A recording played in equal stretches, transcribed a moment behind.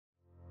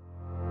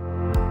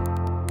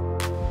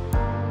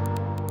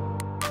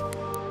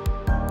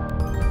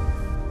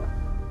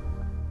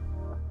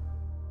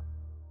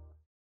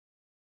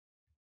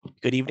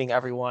Good evening,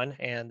 everyone,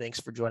 and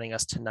thanks for joining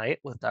us tonight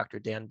with Dr.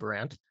 Dan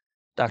Berant.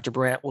 Dr.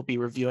 Berant will be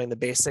reviewing the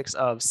basics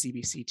of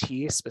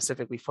CBCT,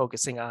 specifically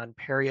focusing on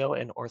perio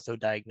and ortho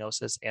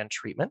diagnosis and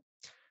treatment.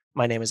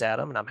 My name is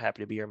Adam, and I'm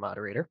happy to be your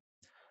moderator.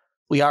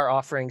 We are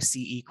offering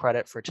CE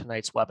credit for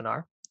tonight's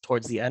webinar.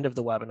 Towards the end of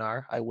the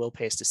webinar, I will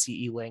paste a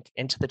CE link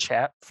into the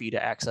chat for you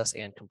to access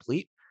and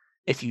complete.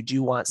 If you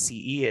do want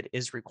CE, it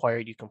is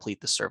required you complete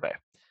the survey.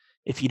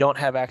 If you don't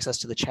have access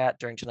to the chat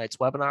during tonight's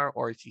webinar,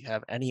 or if you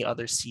have any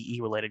other CE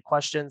related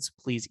questions,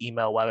 please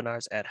email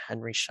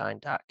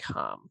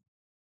webinars@henryschein.com.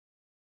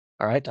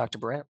 All right, Dr.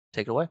 Berant,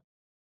 take it away.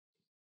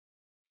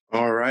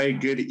 All right,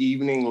 good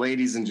evening,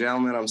 ladies and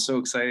gentlemen. I'm so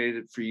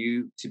excited for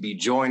you to be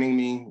joining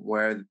me,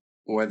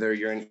 whether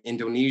you're in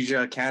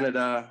Indonesia,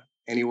 Canada,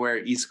 anywhere,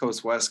 East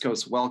Coast, West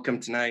Coast, welcome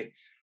tonight.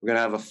 We're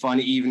gonna have a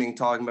fun evening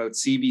talking about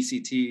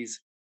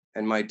CBCTs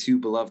and my two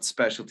beloved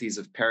specialties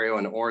of perio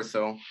and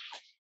ortho.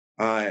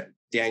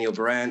 Daniel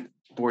Berant,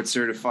 board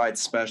certified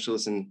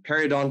specialist in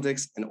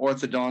periodontics and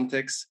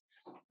orthodontics.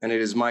 And it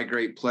is my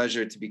great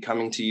pleasure to be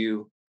coming to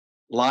you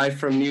live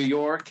from New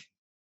York.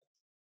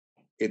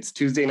 It's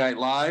Tuesday Night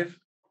Live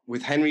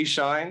with Henry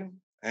Schein,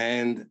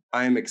 and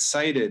I am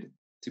excited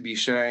to be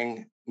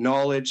sharing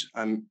knowledge.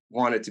 I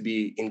want it to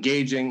be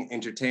engaging,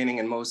 entertaining,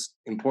 and most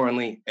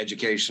importantly,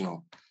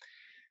 educational.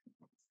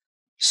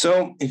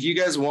 So if you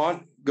guys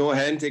want, go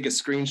ahead and take a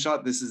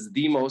screenshot. This is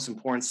the most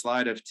important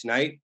slide of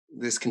tonight.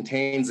 This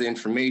contains the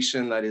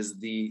information that is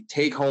the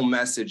take-home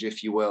message,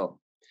 if you will.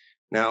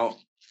 Now,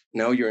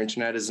 no, your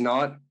internet is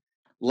not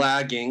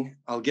lagging.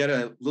 I'll get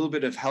a little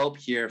bit of help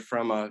here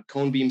from a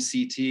cone beam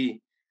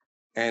CT,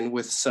 and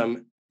with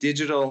some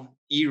digital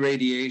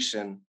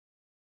irradiation,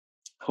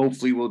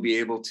 hopefully we'll be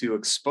able to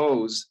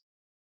expose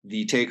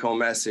the take-home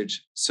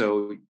message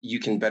so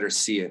you can better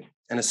see it.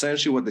 And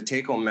essentially what the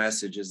take-home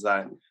message is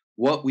that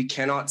what we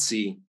cannot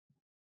see,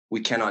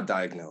 we cannot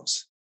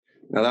diagnose.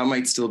 Now that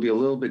might still be a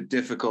little bit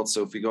difficult,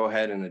 so if we go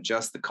ahead and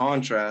adjust the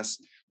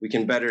contrast, we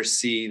can better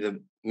see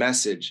the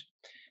message.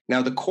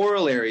 Now the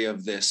corollary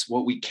of this,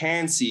 what we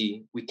can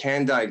see, we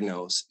can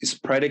diagnose, is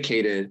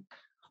predicated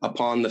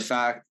upon the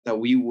fact that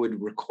we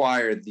would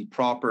require the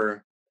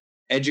proper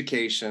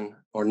education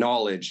or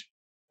knowledge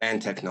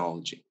and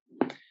technology.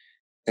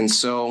 And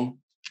so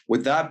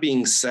with that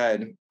being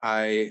said,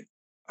 I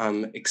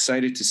am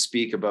excited to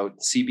speak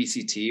about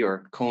CBCT,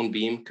 or cone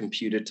beam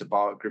computed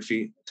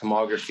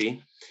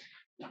tomography,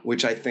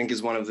 which I think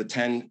is one of the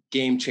 10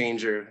 game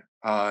changer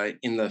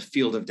in the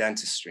field of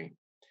dentistry.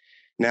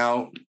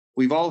 Now,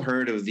 we've all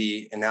heard of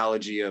the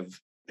analogy of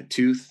a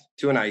tooth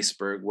to an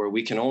iceberg where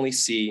we can only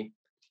see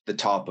the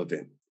top of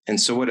it.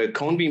 And so what a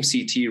cone beam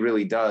CT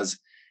really does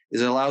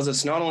is it allows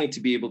us not only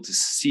to be able to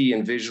see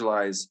and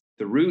visualize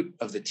the root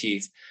of the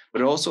teeth,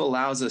 but it also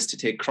allows us to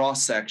take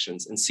cross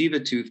sections and see the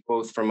tooth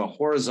both from a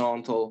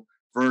horizontal,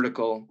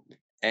 vertical,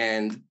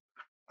 and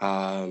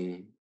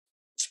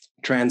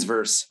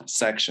transverse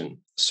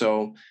section.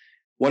 So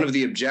one of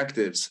the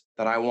objectives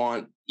that I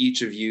want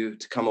each of you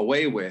to come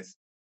away with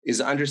is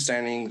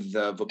understanding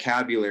the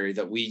vocabulary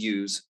that we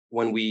use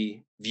when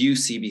we view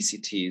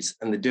CBCTs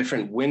and the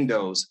different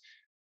windows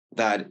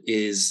that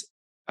is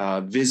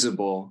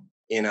visible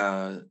in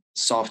a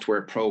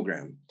software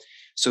program.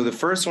 So the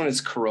first one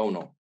is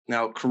coronal.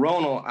 Now,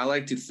 coronal, I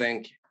like to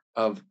think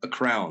of a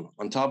crown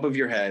on top of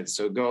your head.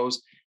 So it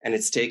goes and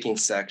it's taking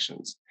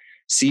sections.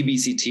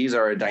 CBCTs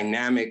are a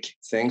dynamic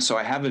thing. So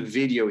I have a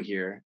video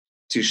here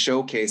to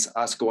showcase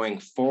us going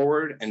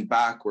forward and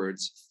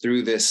backwards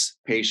through this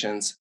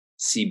patient's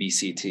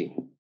CBCT.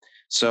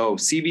 So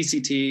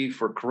CBCT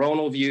for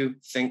coronal view,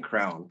 think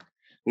crown.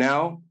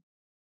 Now,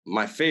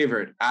 my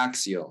favorite,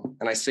 axial.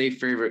 And I say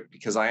favorite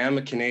because I am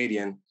a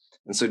Canadian.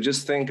 And so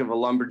just think of a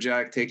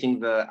lumberjack taking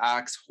the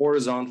axe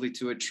horizontally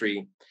to a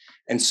tree.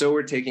 And so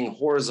we're taking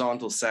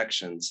horizontal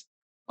sections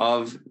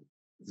of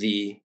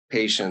the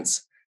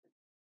patient's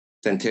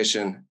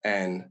dentition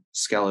and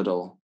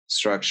skeletal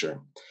structure.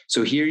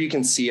 So here you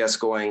can see us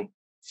going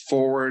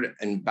forward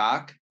and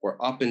back, or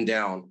up and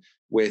down,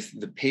 with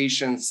the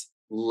patient's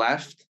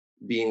left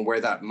being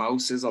where that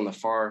mouse is on the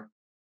far,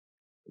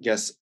 I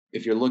guess,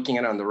 if you're looking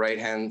at it on the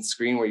right-hand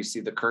screen where you see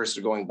the cursor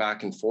going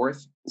back and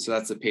forth. So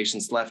that's the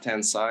patient's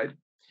left-hand side.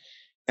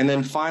 And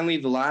then finally,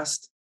 the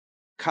last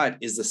cut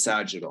is the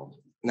sagittal.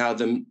 Now,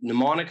 the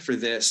mnemonic for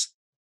this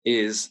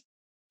is,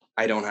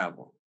 I don't have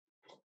one.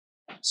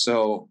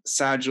 So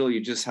sagittal, you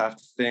just have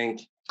to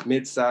think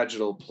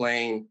mid-sagittal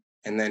plane,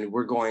 and then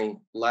we're going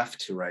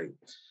left to right.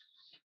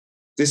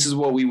 This is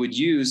what we would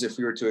use if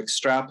we were to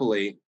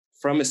extrapolate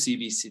from a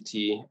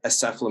CBCT, a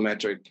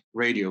cephalometric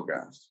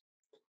radiograph.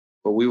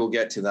 But we will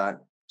get to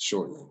that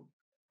shortly.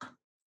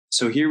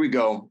 So here we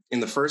go. In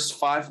the first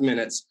 5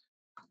 minutes,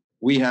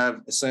 we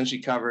have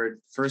essentially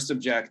covered first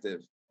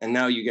objective. And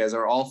now you guys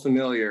are all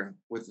familiar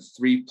with the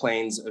 3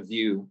 planes of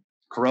view: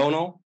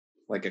 coronal,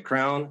 like a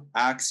crown,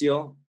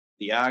 axial,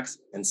 the axe,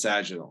 and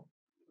sagittal.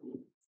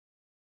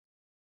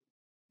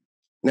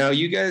 Now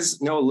you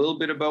guys know a little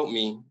bit about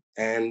me,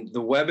 and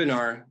the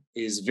webinar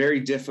is very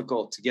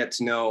difficult to get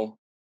to know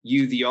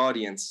you, the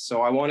audience.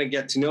 So I want to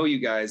get to know you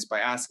guys by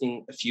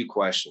asking a few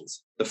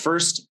questions. The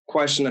first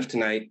question of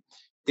tonight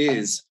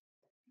is,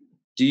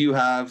 do you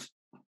have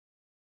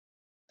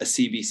a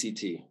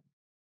CBCT?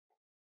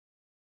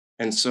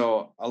 And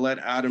so I'll let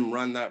Adam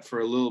run that for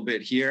a little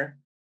bit here.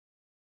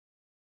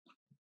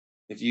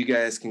 If you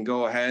guys can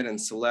go ahead and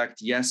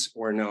select yes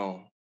or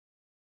no.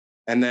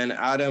 And then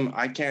Adam,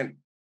 I can't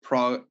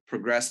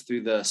progress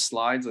through the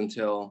slides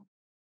until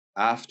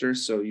after,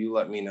 so you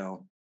let me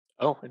know.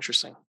 Oh,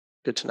 interesting.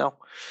 Good to know.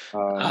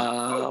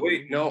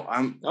 Wait, no,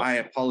 I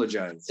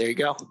apologize. There you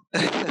go.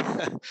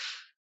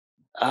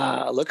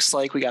 Looks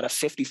like we got a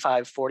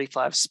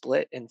 55-45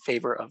 split in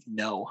favor of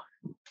no.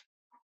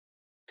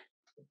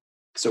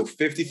 So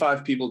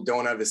 55 people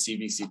don't have a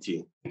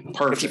CBCT.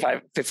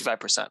 Perfect.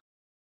 55%.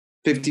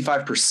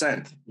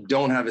 55%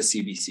 don't have a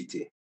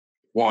CBCT.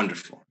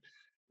 Wonderful.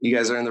 You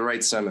guys are in the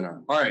right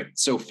seminar. All right.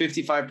 So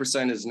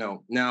 55% is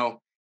no. Now,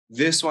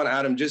 this one,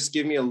 Adam, just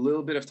give me a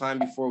little bit of time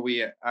before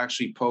we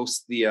actually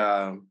post the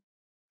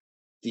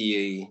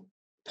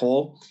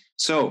poll.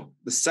 So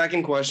the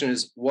second question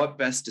is, what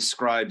best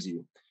describes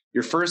you?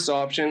 Your first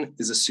option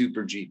is a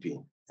super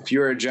GP. If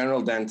you're a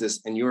general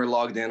dentist and you are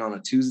logged in on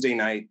a Tuesday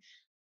night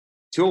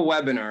to a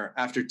webinar,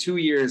 after 2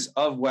 years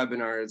of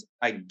webinars,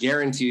 I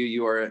guarantee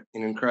you are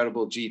an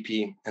incredible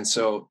GP. And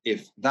so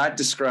if that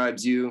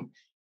describes you,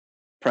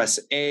 press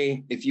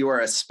A. If you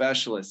are a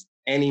specialist,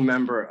 any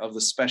member of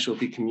the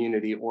specialty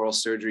community, oral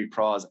surgery,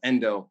 pros,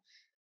 endo,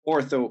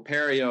 ortho,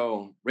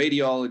 perio,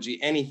 radiology,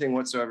 anything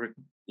whatsoever,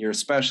 you're a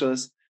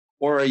specialist,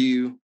 or are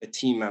you a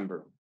team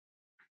member?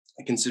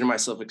 I consider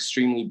myself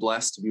extremely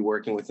blessed to be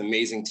working with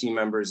amazing team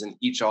members in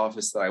each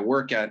office that I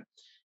work at.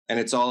 And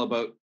it's all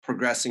about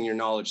progressing your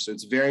knowledge. So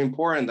it's very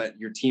important that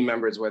your team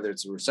members, whether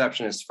it's a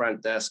receptionist,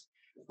 front desk,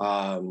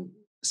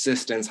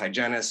 assistants,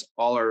 hygienists,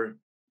 all are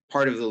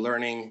part of the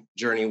learning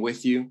journey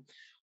with you.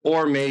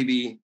 Or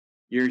maybe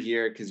you're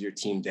here because you're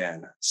Team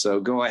Dan. So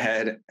go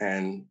ahead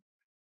and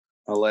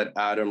I'll let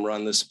Adam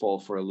run this poll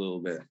for a little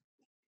bit.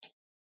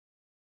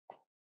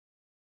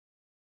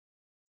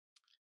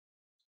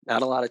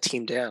 Not a lot of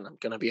Team Dan, I'm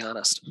going to be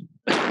honest.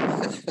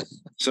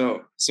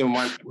 So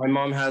my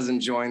mom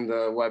hasn't joined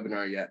the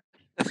webinar yet.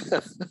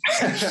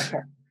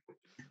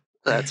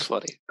 That's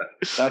funny.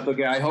 That's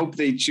okay. I hope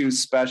they choose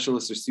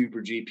specialists or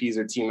super GPs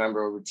or team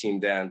member over Team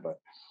Dan, but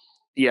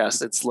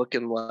yes, it's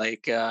looking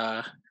like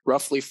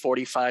roughly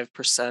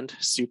 45%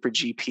 super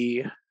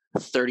GP,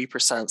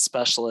 30%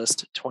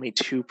 specialist,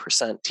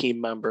 22%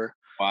 team member.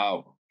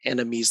 Wow. And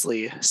a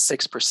measly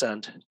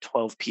 6%,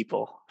 12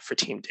 people for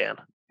Team Dan.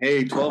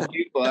 Hey, 12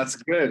 people, that's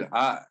good.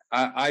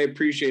 I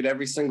appreciate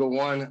every single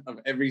one of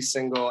every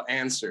single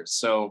answer.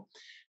 So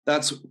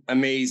that's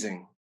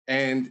amazing.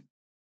 And,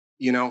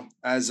 you know,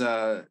 as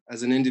an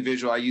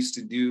individual, I used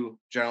to do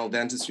general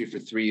dentistry for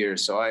 3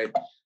 years. So I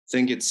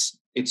think it's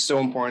so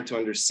important to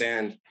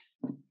understand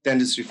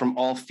dentistry from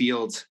all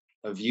fields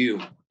of view.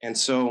 And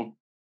so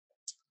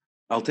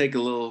I'll take a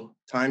little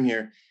time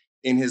here.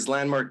 In his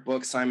landmark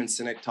book, Simon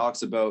Sinek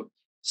talks about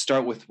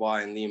start with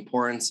why and the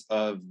importance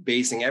of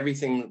basing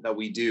everything that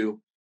we do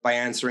by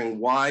answering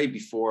why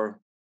before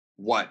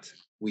what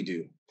we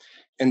do.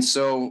 And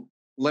so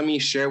let me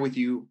share with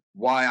you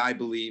why I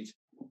believe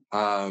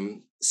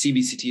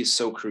CBCT is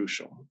so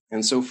crucial.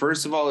 And so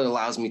first of all, it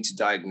allows me to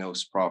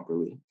diagnose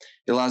properly.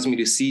 It allows me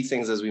to see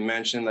things, as we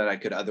mentioned, that I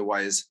could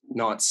otherwise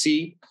not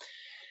see.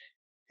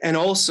 And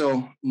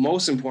also,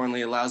 most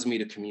importantly, it allows me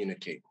to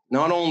communicate,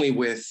 not only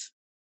with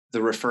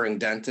the referring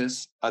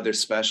dentist, other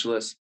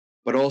specialists,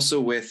 but also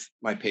with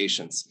my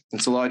patients.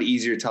 It's a lot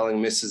easier telling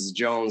Mrs.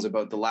 Jones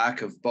about the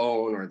lack of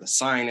bone or the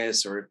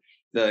sinus or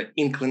the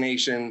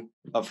inclination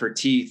of her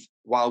teeth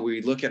while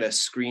we look at a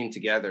screen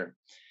together.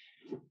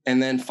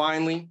 And then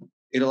finally,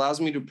 it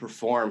allows me to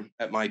perform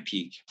at my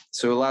peak.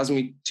 So it allows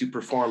me to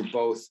perform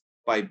both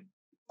by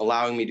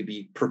allowing me to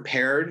be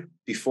prepared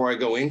before I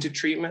go into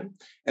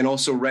treatment and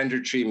also render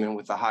treatment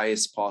with the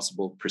highest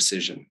possible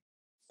precision.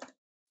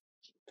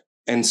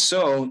 And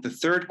so the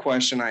third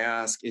question I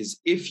ask is,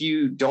 if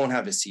you don't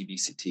have a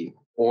CBCT,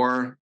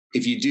 or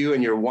if you do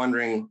and you're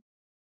wondering,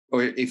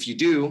 or if you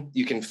do,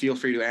 you can feel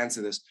free to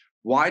answer this.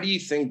 Why do you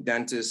think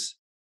dentists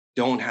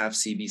don't have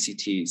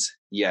CBCTs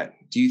yet?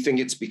 Do you think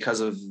it's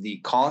because of the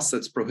cost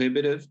that's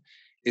prohibitive?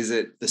 Is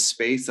it the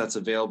space that's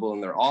available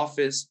in their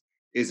office?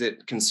 Is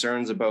it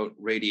concerns about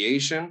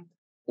radiation?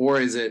 Or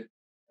is it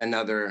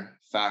another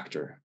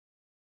factor?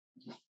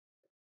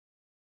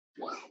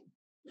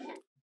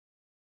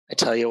 I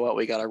tell you what,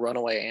 we got a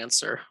runaway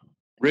answer.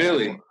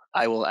 Really?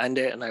 I will end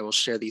it and I will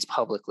share these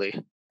publicly.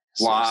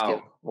 So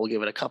wow. We'll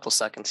give it a couple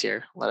seconds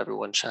here. Let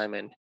everyone chime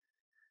in.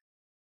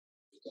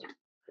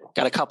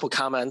 Got a couple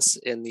comments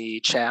in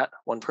the chat.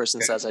 One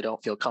person says, I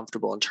don't feel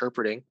comfortable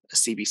interpreting a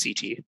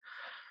CBCT.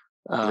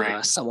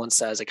 Someone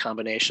says a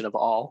combination of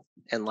all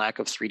and lack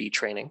of 3D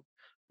training,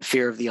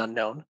 fear of the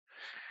unknown.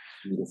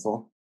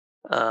 Beautiful.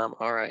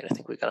 All right, I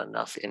think we got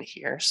enough in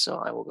here. So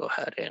I will go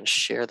ahead and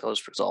share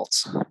those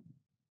results.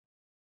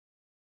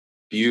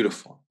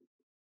 Beautiful.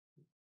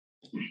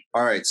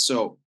 All right,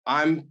 so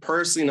I'm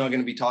personally not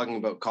going to be talking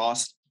about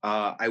cost.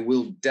 I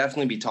will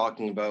definitely be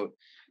talking about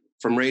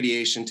from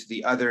radiation to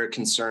the other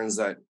concerns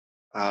that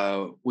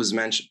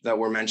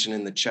were mentioned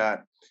in the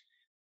chat.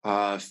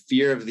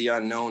 Fear of the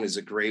unknown is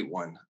a great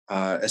one,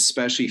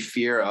 especially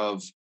fear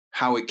of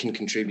how it can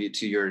contribute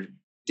to your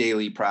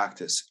daily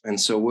practice. And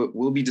so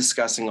we'll be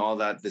discussing all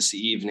that this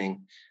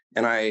evening.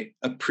 And I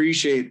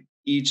appreciate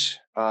each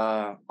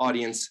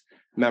audience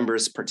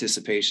member's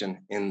participation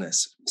in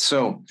this.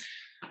 So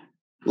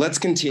let's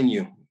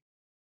continue.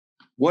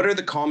 What are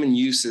the common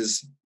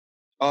uses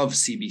of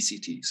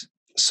CBCTs?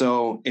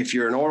 So if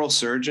you're an oral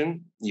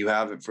surgeon, you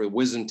have it for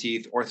wisdom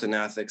teeth,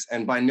 orthodontics,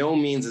 and by no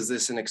means is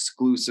this an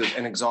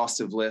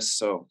exhaustive list.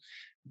 So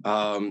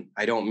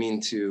I don't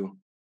mean to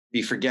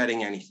be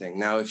forgetting anything.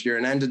 Now, if you're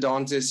an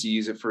endodontist, you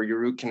use it for your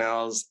root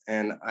canals,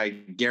 and I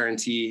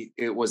guarantee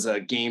it was a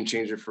game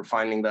changer for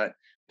finding that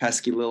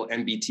pesky little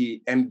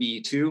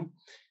MB2.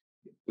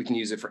 We can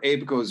use it for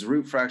apicals,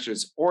 root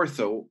fractures.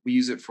 Ortho, we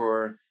use it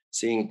for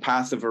seeing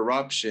path of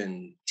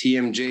eruption,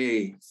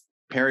 TMJ,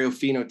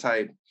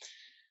 periophenotype,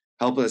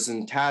 help us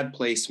in TAD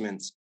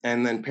placements,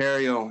 and then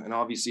perio, and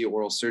obviously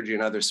oral surgery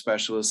and other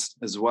specialists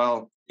as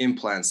well,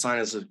 implants,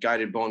 sinus of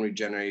guided bone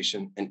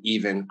regeneration, and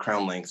even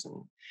crown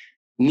lengthening.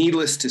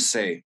 Needless to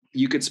say,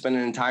 you could spend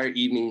an entire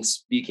evening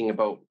speaking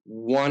about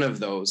one of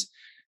those,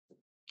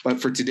 but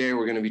for today,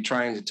 we're going to be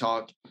trying to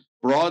talk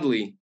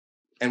broadly.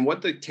 And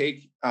what the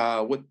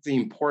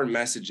important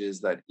message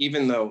is that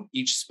even though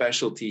each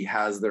specialty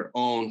has their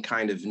own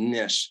kind of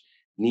niche,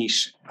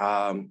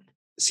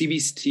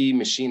 CBCT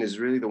machine is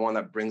really the one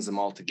that brings them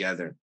all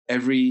together.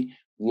 Every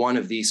one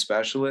of these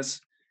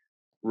specialists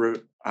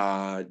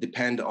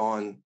depend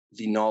on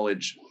the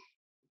knowledge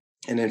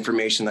and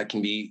information that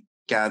can be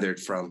gathered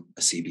from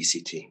a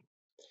CBCT.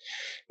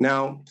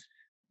 Now,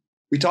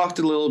 we talked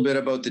a little bit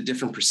about the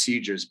different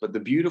procedures, but the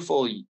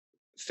beautiful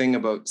thing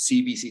about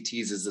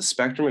CBCTs is the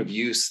spectrum of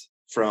use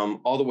from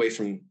all the way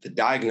from the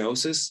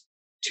diagnosis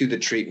to the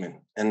treatment.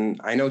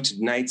 And I know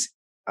tonight's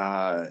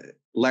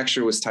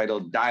lecture was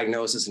titled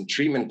Diagnosis and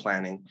Treatment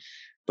Planning,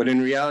 but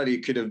in reality,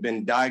 it could have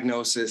been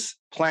diagnosis,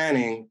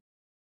 planning,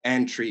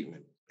 and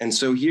treatment. And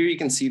so here you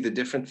can see the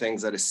different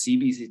things that a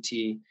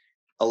CBCT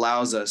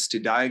allows us to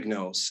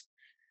diagnose,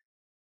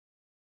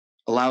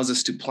 allows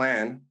us to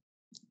plan,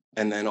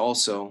 and then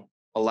also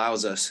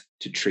allows us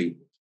to treat.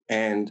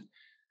 And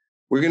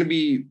we're going to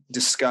be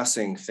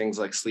discussing things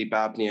like sleep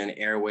apnea and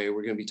airway.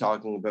 We're going to be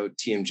talking about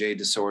TMJ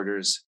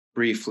disorders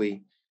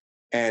briefly.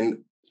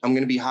 And I'm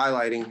going to be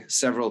highlighting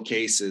several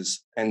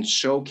cases and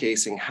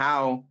showcasing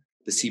how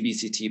the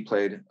CBCT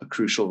played a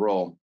crucial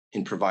role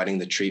in providing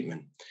the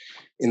treatment.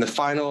 In the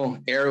final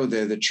arrow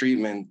there, the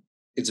treatment,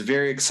 it's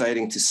very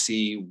exciting to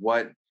see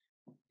what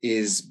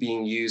is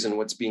being used and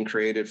what's being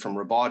created from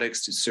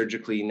robotics to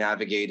surgically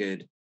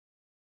navigated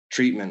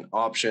treatment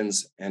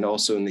options, and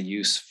also in the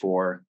use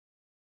for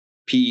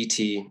PET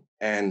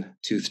and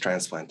tooth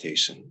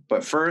transplantation.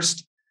 But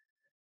first,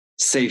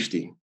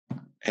 safety.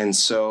 And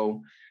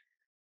so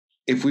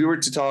if we were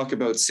to talk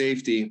about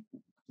safety,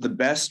 the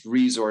best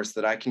resource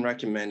that I can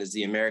recommend is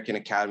the American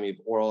Academy of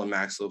Oral and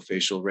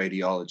Maxillofacial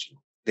Radiology.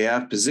 They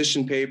have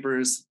position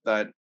papers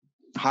that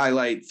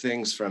highlight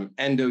things from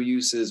endo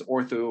uses,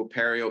 ortho,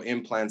 perio,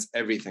 implants,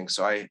 everything.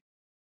 So I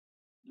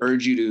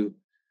urge you to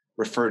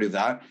refer to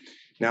that.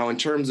 Now, in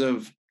terms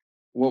of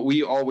what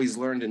we always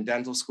learned in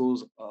dental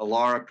schools, a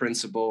LARA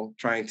principle,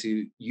 trying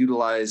to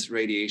utilize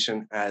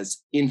radiation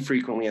as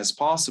infrequently as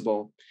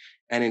possible.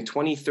 And in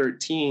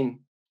 2013,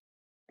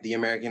 the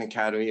American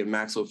Academy of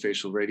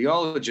Maxillofacial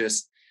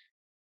Radiologists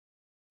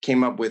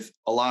came up with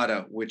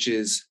ALATA, which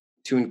is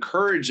to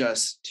encourage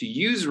us to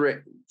use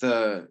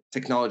the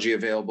technology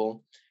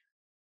available,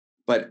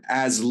 but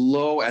as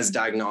low as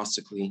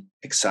diagnostically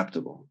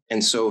acceptable.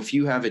 And so if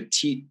you have a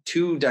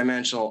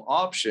two-dimensional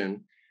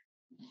option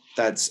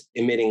that's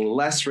emitting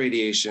less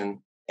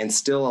radiation and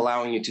still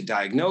allowing you to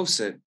diagnose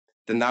it,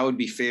 then that would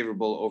be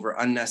favorable over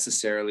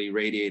unnecessarily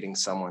radiating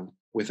someone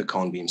with a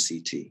cone beam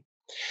CT.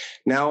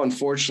 Now,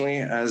 unfortunately,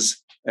 as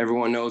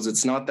everyone knows,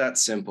 it's not that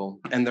simple.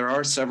 And there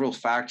are several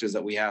factors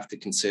that we have to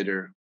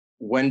consider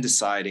when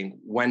deciding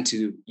when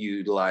to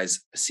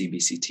utilize a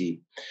CBCT.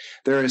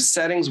 There are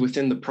settings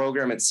within the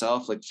program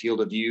itself, like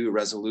field of view,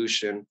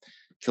 resolution,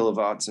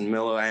 kilowatts and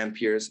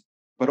milliamperes,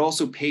 but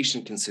also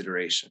patient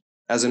consideration.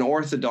 As an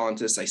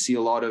orthodontist, I see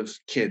a lot of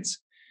kids.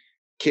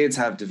 Kids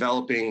have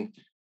developing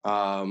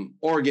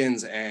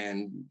organs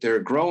and they're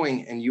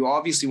growing, and you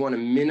obviously want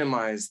to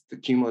minimize the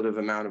cumulative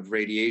amount of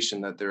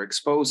radiation that they're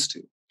exposed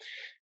to.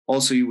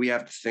 Also, we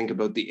have to think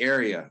about the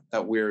area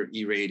that we're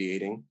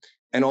irradiating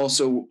and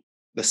also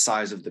the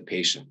size of the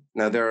patient.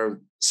 Now, there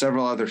are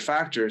several other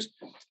factors,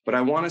 but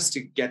I want us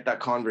to get that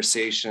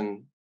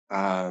conversation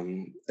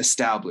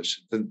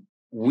established.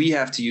 We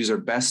have to use our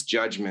best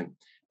judgment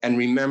and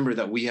remember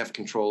that we have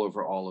control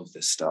over all of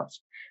this stuff.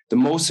 The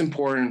most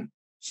important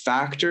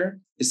factor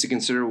is to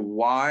consider,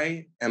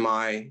 why am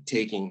I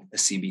taking a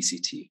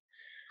CBCT?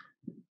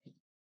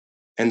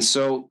 And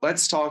so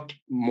let's talk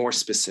more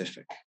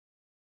specific.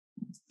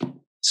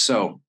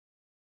 So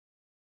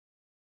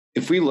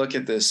if we look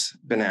at this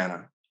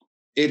banana,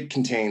 it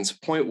contains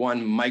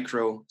 0.1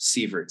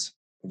 microsieverts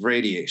of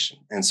radiation.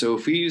 And so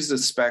if we use the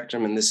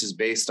spectrum, and this is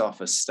based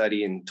off a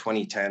study in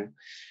 2010,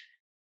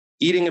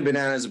 eating a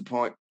banana is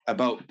about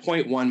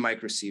 0.1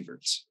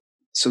 microsieverts.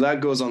 So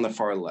that goes on the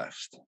far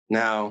left.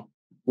 Now,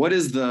 what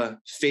is the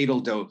fatal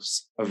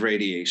dose of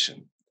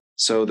radiation?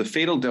 So the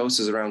fatal dose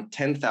is around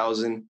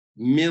 10,000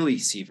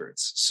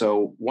 millisieverts.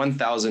 So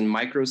 1,000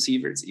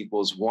 microsieverts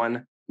equals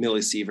 1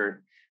 millisievert.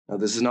 Now,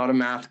 this is not a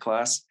math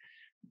class,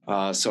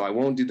 so I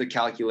won't do the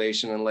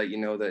calculation and let you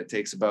know that it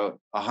takes about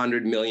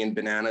 100 million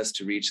bananas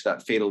to reach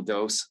that fatal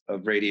dose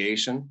of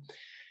radiation.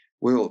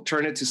 We'll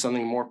turn it to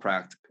something more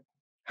practical.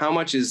 How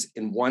much is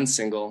in one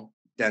single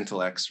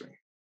dental x-ray?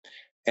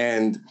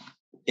 And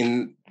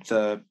in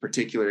the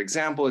particular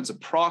example, it's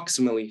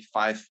approximately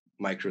 5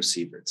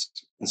 microsieverts.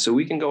 And so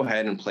we can go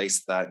ahead and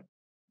place that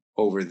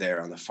over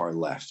there on the far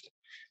left.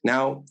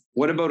 Now,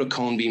 what about a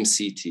cone beam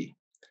CT?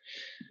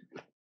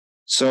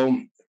 So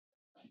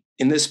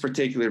in this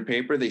particular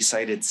paper, they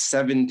cited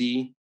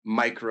 70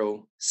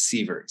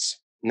 microsieverts.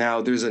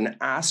 Now, there's an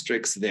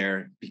asterisk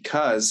there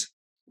because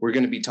we're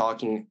going to be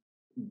talking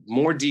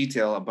more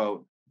detail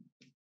about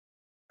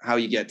how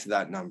you get to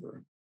that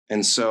number.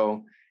 And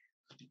so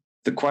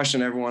the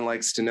question everyone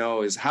likes to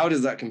know is, how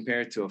does that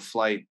compare to a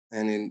flight?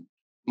 And in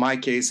my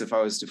case, if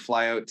I was to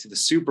fly out to the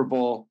Super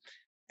Bowl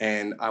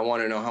and I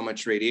want to know how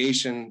much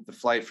radiation, the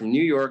flight from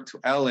New York to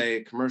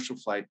LA, commercial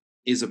flight,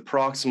 is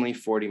approximately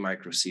 40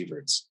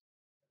 microsieverts.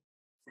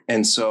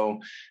 And so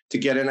to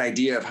get an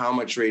idea of how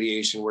much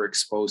radiation we're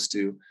exposed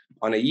to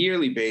on a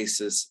yearly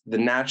basis, the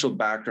natural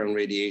background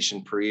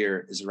radiation per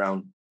year is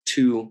around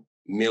 2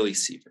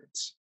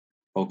 millisieverts.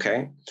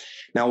 Okay.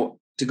 Now,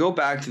 to go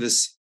back to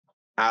this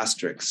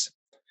asterisk,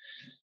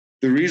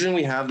 the reason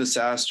we have this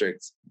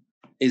asterisk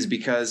is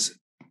because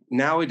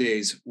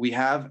nowadays we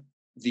have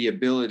the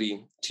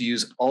ability to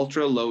use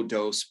ultra low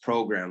dose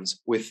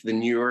programs with the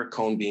newer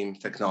cone beam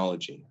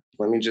technology.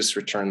 Let me just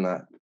return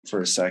that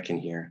for a second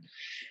here.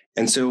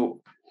 And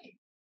so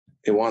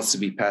it wants to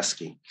be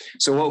pesky.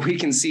 So what we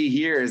can see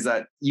here is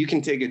that you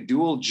can take a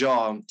dual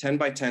jaw 10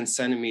 by 10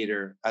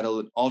 centimeter at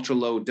an ultra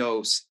low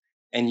dose,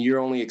 and you're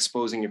only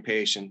exposing your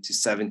patient to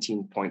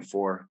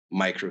 17.4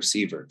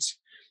 microsieverts.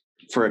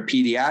 For a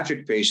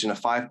pediatric patient, a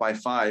 5 by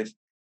 5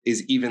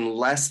 is even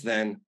less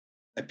than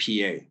a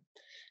PA.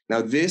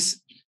 Now,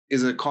 this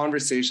is a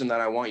conversation that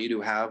I want you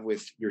to have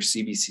with your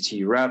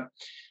CBCT rep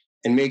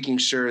and making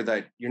sure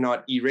that you're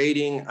not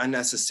irradiating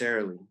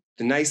unnecessarily.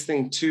 The nice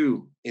thing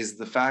too is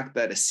the fact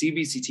that a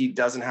CBCT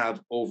doesn't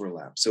have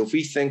overlap. So if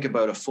we think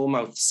about a full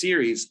mouth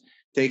series,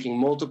 taking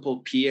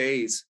multiple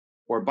PAs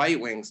or bite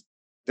wings,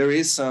 there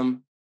is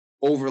some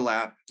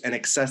overlap and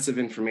excessive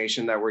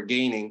information that we're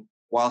gaining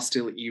while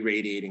still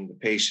irradiating the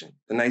patient.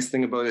 The nice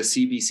thing about a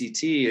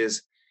CBCT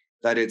is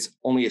that it's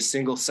only a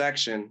single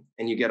section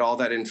and you get all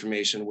that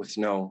information with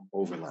no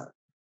overlap.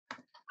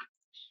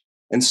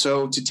 And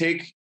so to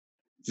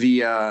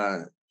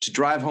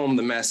drive home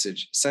the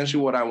message,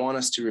 essentially what I want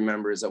us to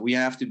remember is that we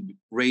have to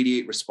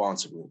radiate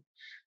responsibly.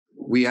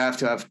 We have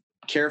to have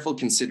careful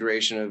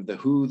consideration of the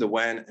who, the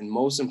when, and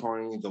most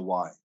importantly, the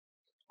why.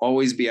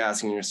 Always be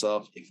asking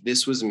yourself, if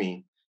this was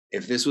me,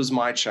 if this was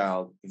my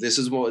child, if this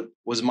is what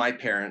was my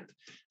parent,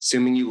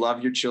 assuming you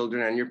love your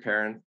children and your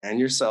parent and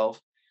yourself,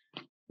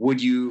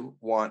 would you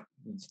want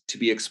to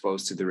be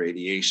exposed to the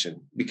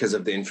radiation because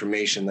of the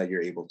information that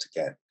you're able to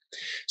get?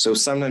 So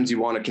sometimes you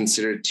want to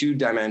consider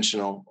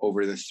two-dimensional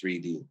over the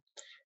 3D.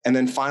 And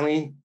then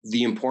finally,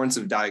 the importance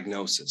of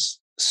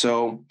diagnosis.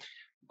 So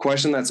a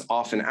question that's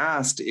often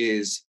asked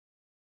is,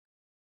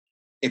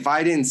 if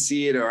I didn't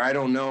see it or I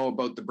don't know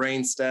about the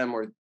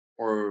brainstem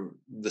or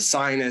the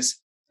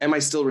sinus, am I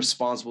still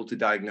responsible to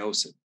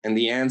diagnose it? And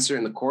the answer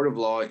in the court of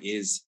law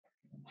is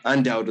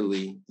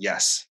undoubtedly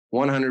yes,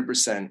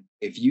 100%.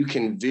 If you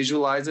can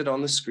visualize it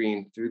on the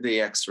screen through the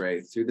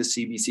X-ray, through the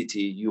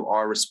CBCT, you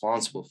are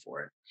responsible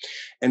for it.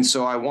 And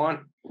so I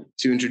want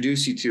to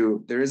introduce you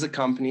to, there is a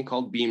company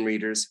called Beam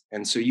Readers.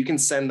 And so you can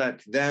send that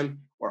to them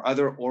or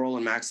other oral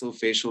and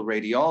maxillofacial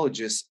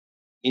radiologists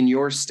in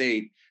your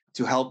state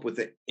to help with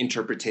the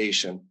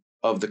interpretation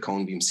of the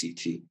cone beam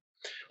CT.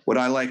 What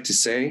I like to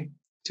say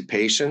to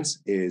patients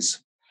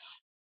is,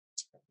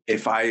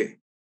 if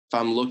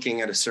I'm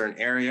looking at a certain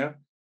area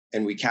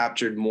and we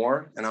captured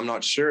more and I'm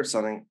not sure of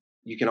something,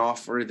 you can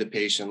offer the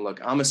patient,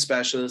 look, I'm a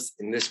specialist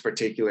in this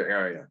particular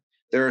area.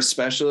 There are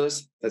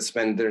specialists that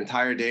spend their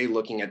entire day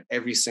looking at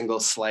every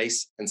single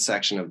slice and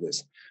section of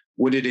this.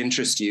 Would it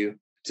interest you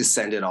to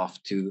send it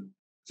off to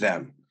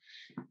them?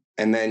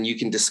 And then you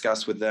can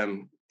discuss with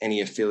them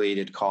any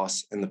affiliated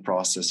costs in the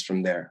process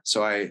from there.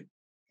 So I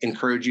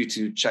encourage you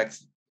to check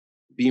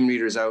Beam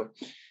Readers out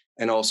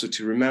and also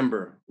to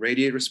remember,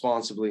 radiate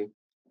responsibly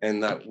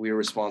and that we're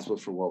responsible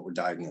for what we're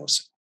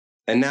diagnosing.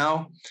 And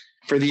now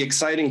for the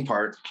exciting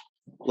part,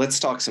 let's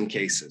talk some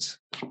cases.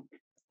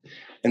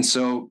 And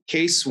so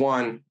case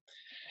one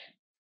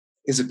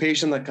is a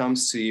patient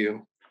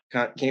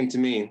that came to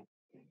me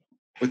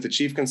with the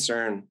chief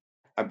concern,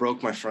 I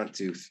broke my front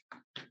tooth.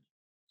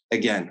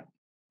 Again,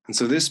 And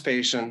so this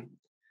patient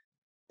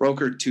broke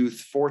her tooth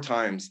 4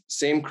 times,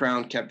 same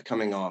crown kept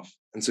coming off.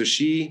 And so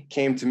she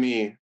came to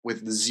me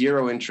with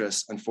zero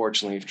interest,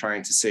 unfortunately, of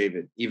trying to save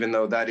it, even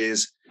though that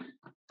is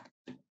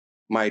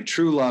my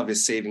true love,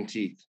 is saving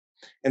teeth.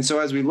 And so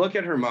as we look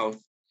at her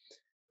mouth,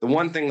 the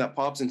one thing that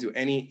pops into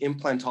any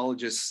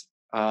implantologist's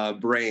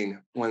brain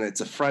when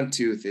it's a front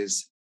tooth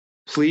is,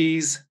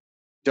 please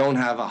don't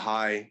have a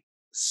high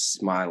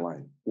smile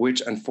line, which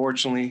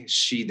unfortunately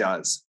she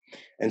does.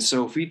 And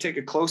so if we take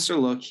a closer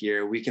look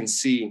here, we can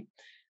see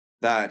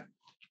that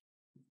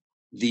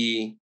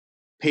the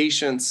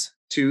patient's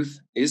tooth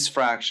is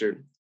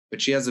fractured,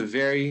 but she has a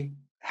very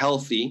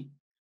healthy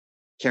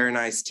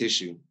carinized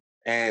tissue.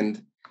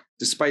 And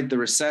despite the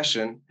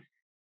recession,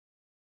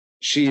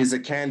 she is a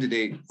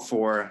candidate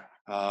for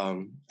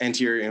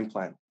anterior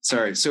implant.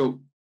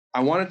 So I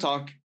want to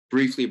talk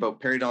briefly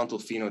about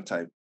periodontal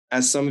phenotype.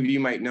 As some of you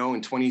might know,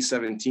 in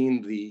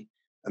 2017, the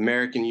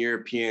American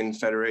European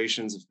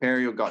Federations of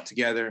Perio got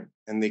together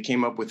and they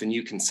came up with a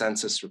new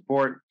consensus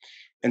report.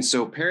 And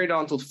so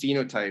periodontal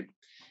phenotype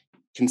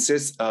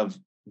consists of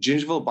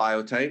gingival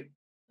biotype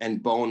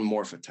and bone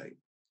morphotype.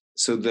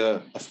 So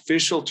the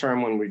official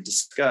term when we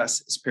discuss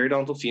is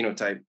periodontal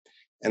phenotype,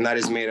 and that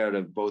is made out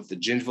of both the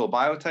gingival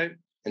biotype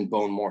and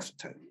bone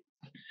morphotype.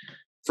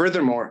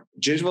 Furthermore,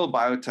 gingival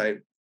biotype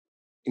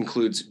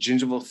includes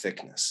gingival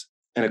thickness.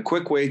 And a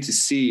quick way to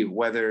see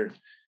whether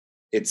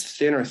it's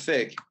thin or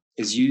thick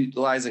is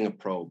utilizing a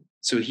probe.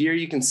 So here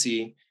you can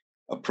see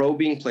a probe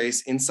being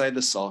placed inside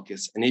the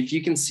sulcus. And if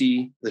you can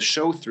see the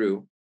show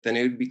through, then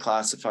it would be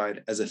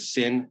classified as a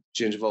thin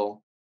gingival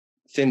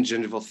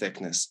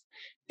thickness.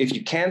 If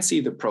you can't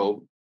see the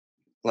probe,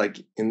 like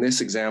in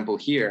this example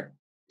here,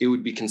 it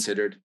would be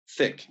considered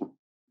thick.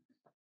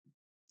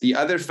 The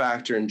other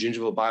factor in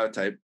gingival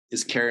biotype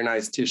is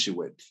carinized tissue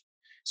width.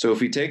 So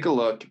if we take a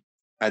look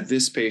at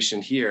this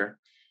patient here,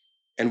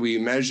 and we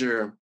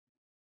measure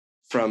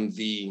from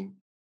the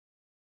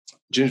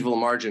gingival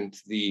margin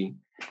to the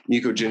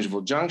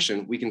mucogingival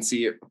junction, we can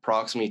see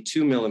approximately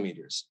 2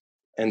 millimeters.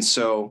 And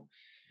so,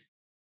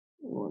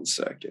 one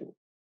second.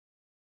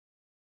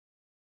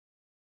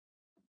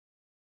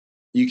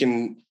 You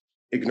can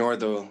ignore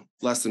the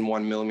less than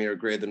 1 millimeter,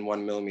 greater than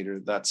 1 millimeter.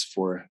 That's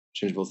for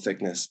gingival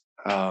thickness.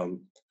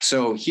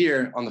 So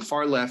here on the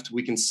far left,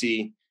 we can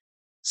see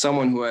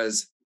someone who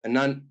has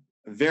a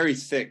very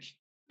thick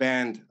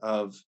band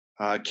of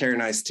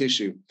carinized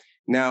tissue.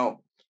 Now,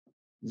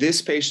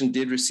 this patient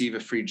did receive a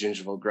free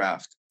gingival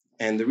graft.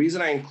 And the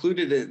reason I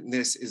included it in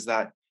this is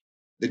that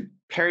the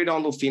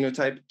periodontal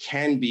phenotype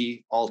can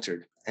be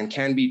altered and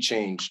can be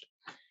changed.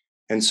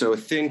 And so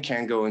thin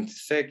can go into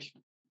thick.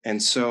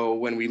 And so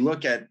when we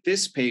look at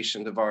this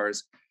patient of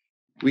ours,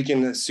 we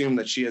can assume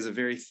that she has a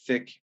very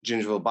thick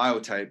gingival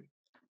biotype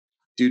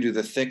due to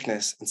the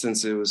thickness. And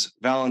since it was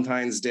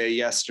Valentine's Day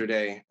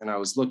yesterday, and I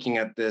was looking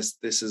at this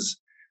is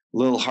a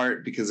little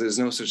heart because there's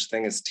no such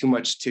thing as too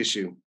much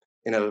tissue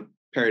in a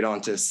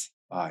periodontist's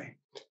eye.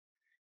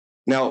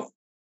 Now,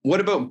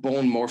 what about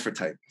bone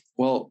morphotype?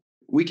 Well,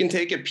 we can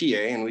take a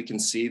PA and we can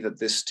see that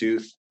this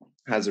tooth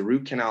has a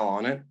root canal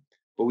on it,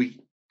 but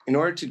in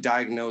order to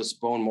diagnose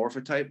bone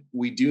morphotype,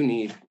 we do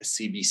need a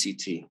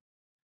CBCT.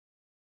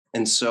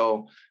 And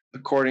so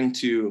according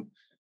to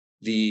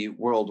the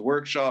World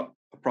Workshop,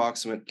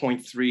 approximate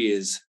 0.3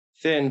 is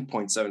thin,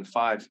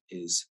 0.75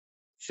 is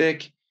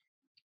thick.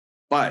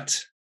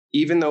 But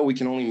even though we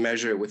can only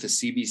measure it with a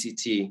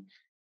CBCT,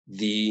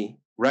 the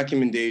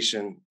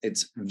recommendation,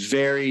 it's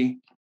very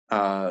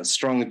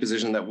strongly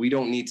positioned that we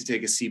don't need to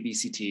take a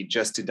CBCT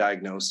just to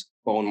diagnose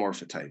bone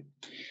morphotype.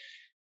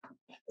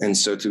 And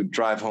so to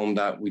drive home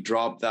that, we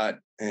drop that.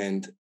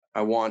 And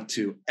I want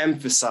to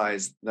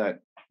emphasize that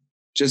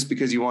just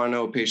because you want to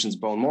know a patient's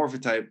bone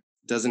morphotype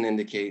doesn't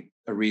indicate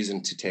a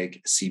reason to take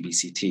a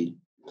CBCT.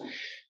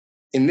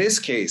 In this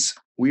case,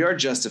 we are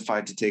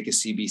justified to take a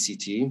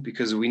CBCT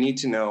because we need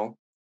to know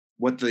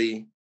what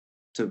the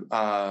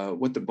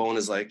bone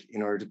is like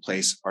in order to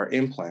place our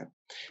implant.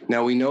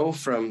 Now, we know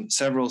from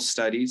several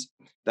studies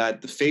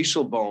that the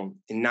facial bone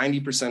in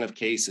 90% of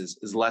cases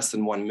is less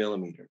than 1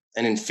 millimeter.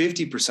 And in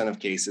 50% of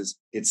cases,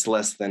 it's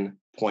less than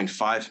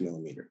 0.5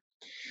 millimeter.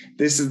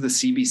 This is the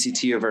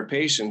CBCT of our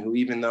patient who,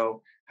 even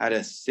though had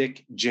a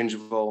thick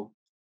gingival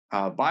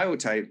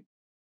biotype,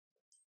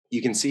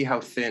 you can see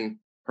how thin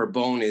her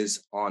bone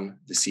is on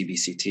the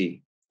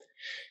CBCT.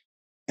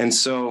 And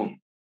so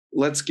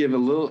let's give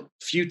a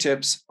few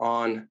tips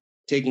on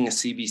taking a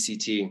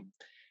CBCT.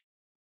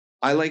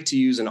 I like to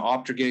use an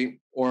Optrogate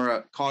or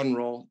a cotton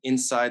roll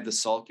inside the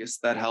sulcus.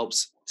 That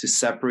helps to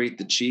separate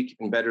the cheek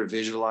and better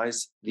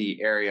visualize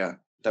the area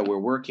that we're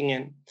working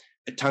in.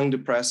 A tongue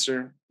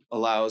depressor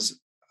allows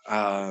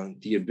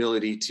the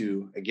ability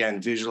to,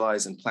 again,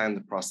 visualize and plan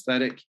the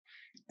prosthetic.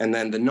 And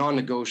then the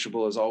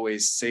non-negotiable is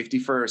always safety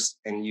first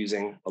and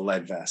using a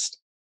lead vest.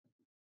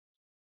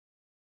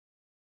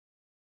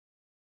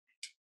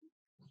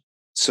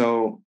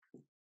 So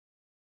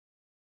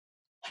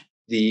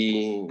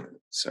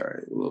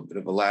sorry, a little bit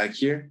of a lag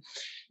here.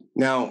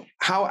 Now,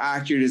 how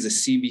accurate is a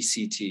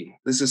CBCT?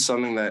 This is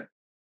something that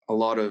a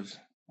lot of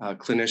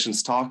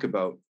clinicians talk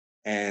about.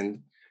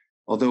 And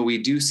although we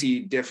do see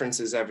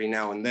differences every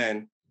now and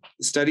then,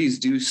 studies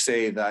do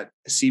say that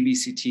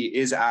CBCT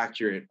is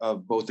accurate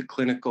of both the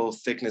clinical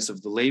thickness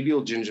of the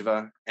labial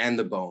gingiva and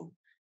the bone.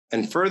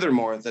 And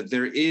furthermore, that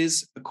there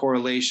is a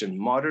correlation,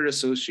 moderate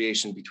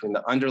association between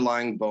the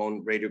underlying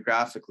bone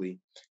radiographically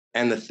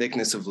and the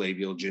thickness of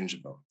labial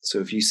gingiva. So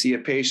if you see a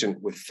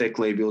patient with thick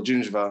labial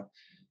gingiva,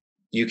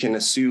 you can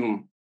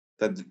assume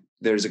that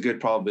there's a good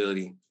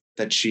probability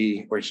that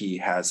she or he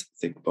has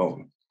thick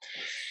bone.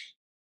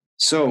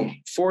 So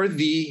for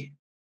the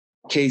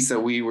case that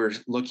we were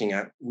looking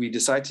at, we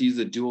decided to use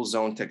the dual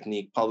zone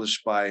technique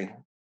published by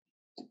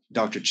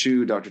Dr.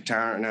 Chu, Dr.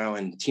 Tarnow,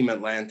 and Team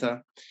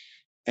Atlanta.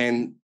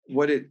 And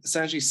what it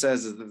essentially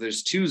says is that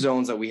there's two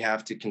zones that we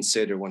have to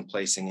consider when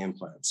placing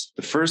implants.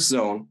 The first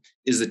zone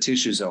is the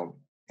tissue zone.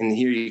 And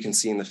here you can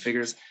see in the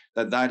figures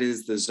that that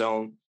is the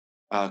zone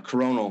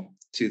coronal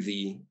to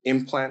the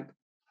implant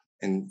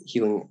and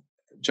healing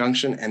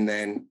junction, and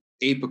then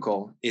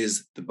apical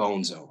is the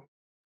bone zone.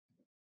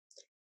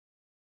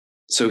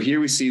 So here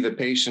we see the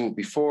patient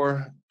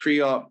before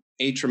pre-op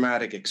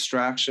atraumatic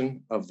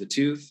extraction of the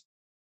tooth.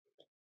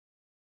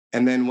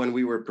 And then when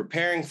we were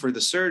preparing for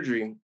the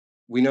surgery,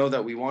 we know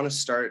that we want to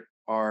start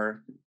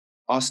our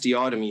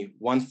osteotomy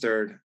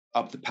 1/3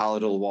 up the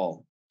palatal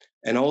wall.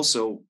 And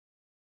also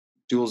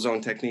dual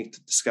zone technique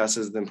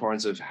discusses the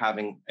importance of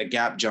having a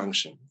gap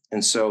junction.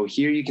 And so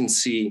here you can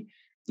see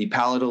the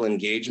palatal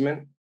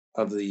engagement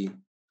of the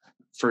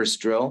first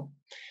drill.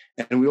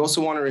 And we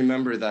also want to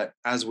remember that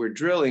as we're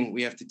drilling,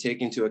 we have to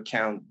take into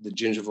account the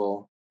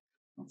gingival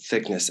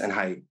thickness and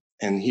height.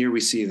 And here we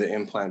see the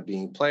implant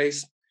being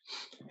placed,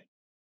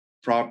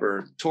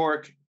 proper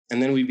torque,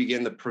 and then we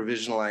begin the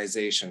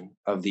provisionalization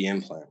of the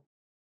implant.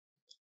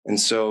 And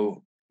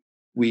so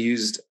we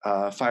used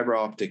a fiber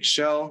optic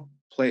shell,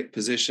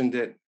 positioned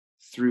it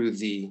through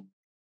the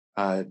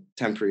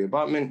temporary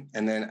abutment,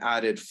 and then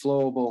added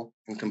flowable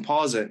and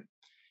composite.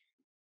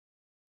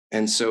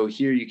 And so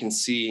here you can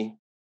see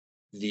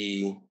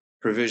the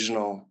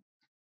provisional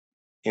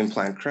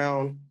implant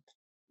crown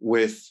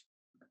with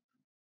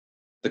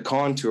the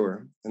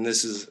contour, and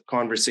this is a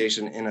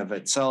conversation in of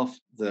itself,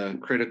 the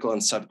critical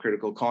and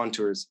subcritical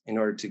contours in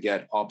order to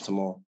get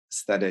optimal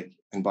aesthetic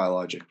and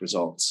biologic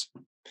results.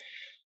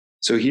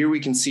 So here we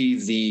can see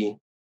the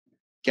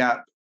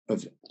gap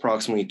of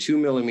approximately 2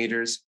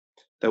 millimeters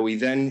that we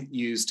then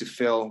use to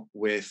fill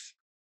with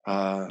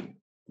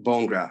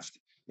bone graft.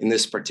 In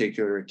this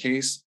particular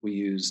case, we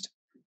used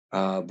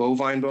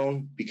bovine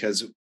bone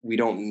because we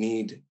don't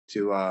need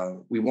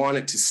to, we want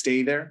it to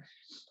stay there.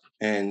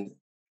 And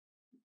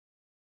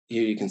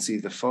here you can see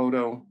the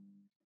photo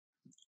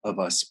of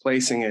us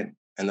placing it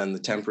and then the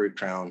temporary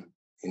crown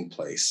in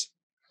place.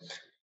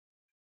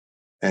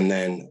 And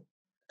then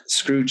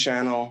screw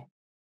channel.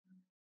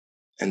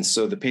 And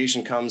so the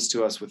patient comes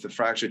to us with a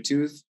fractured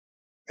tooth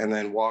and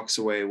then walks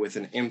away with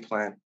an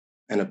implant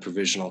and a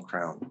provisional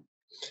crown.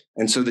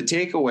 And so the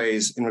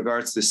takeaways in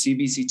regards to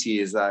CBCT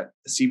is that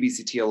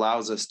CBCT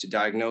allows us to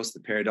diagnose the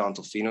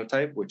periodontal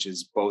phenotype, which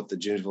is both the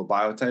gingival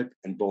biotype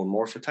and bone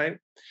morphotype.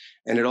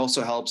 And it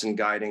also helps in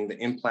guiding the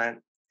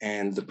implant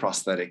and the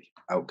prosthetic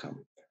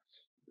outcome.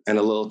 And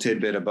a little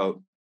tidbit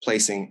about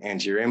placing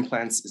anterior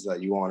implants is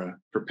that you want to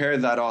prepare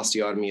that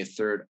osteotomy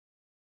 1/3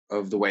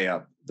 of the way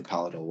up the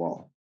palatal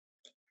wall.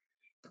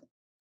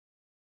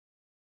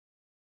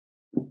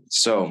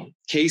 So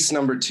case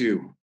number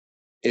 2,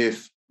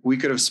 if we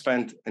could have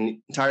spent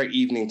an entire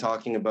evening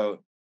talking about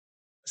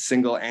a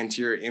single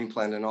anterior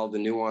implant and all the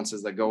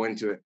nuances that go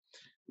into it,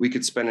 we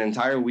could spend an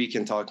entire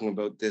weekend talking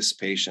about this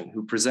patient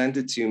who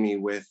presented to me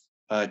with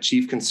a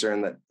chief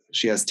concern that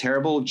she has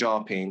terrible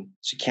jaw pain,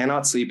 she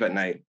cannot sleep at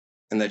night,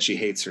 and that she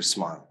hates her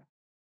smile.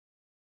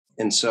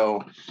 And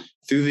so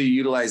through the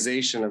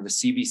utilization of a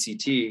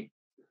CBCT,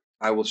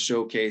 I will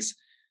showcase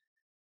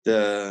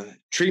the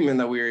treatment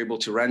that we were able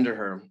to render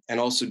her,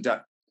 and also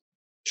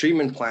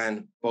treatment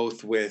plan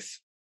both with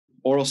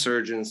oral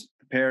surgeons,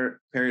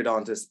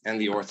 periodontists, and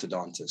the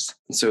orthodontist.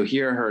 And so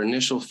here are her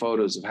initial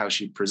photos of how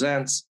she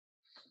presents.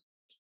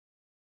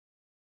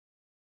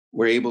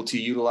 We're able to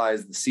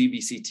utilize the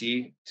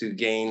CBCT to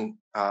gain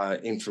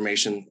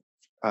information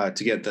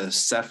to get the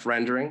Ceph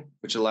rendering,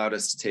 which allowed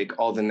us to take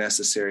all the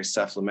necessary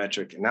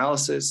cephalometric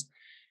analysis,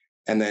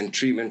 and then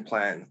treatment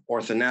plan,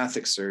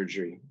 orthognathic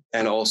surgery,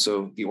 and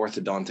also the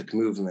orthodontic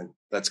movement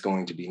that's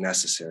going to be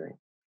necessary.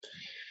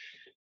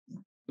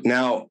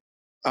 Now,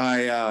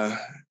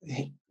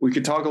 we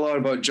could talk a lot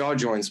about jaw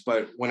joints,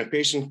 but when a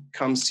patient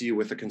comes to you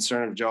with a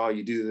concern of jaw,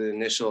 you do the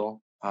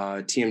initial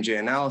TMJ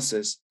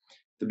analysis.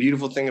 The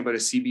beautiful thing about a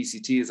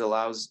CBCT is it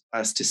allows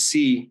us to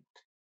see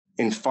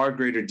in far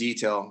greater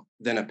detail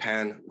than a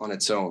pan on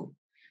its own.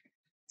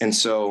 And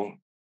so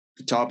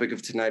the topic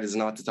of tonight is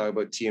not to talk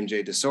about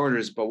TMJ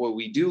disorders, but what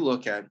we do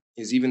look at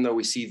is, even though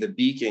we see the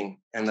beaking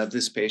and that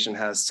this patient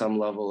has some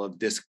level of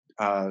disc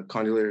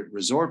condylar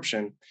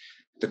resorption,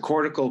 the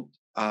cortical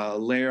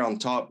layer on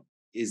top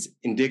is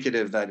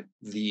indicative that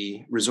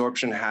the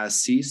resorption has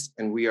ceased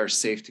and we are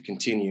safe to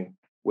continue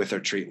with our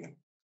treatment.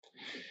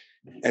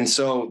 And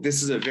so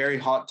this is a very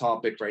hot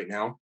topic right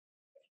now.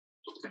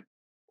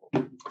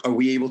 Are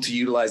we able to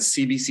utilize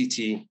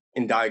CBCT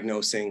in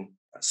diagnosing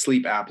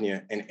sleep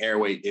apnea and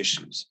airway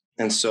issues?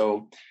 And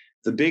so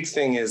the big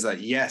thing is that,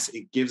 yes,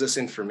 it gives us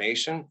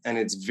information and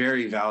it's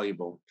very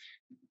valuable.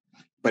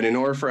 But in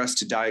order for us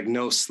to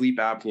diagnose sleep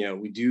apnea,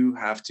 we do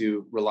have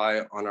to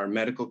rely on our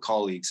medical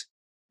colleagues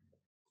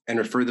and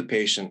refer the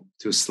patient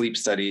to a sleep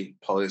study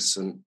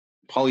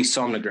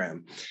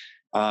polysomnogram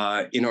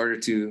in order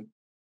to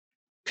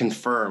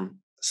confirm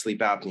sleep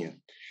apnea.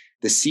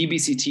 The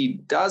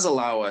CBCT does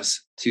allow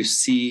us to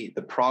see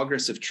the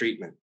progress of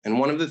treatment. And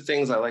one of the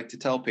things I like to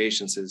tell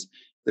patients is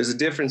there's a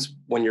difference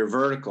when you're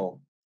vertical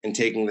and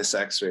taking this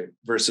x-ray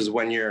versus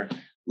when you're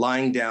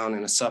lying down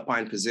in a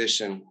supine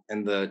position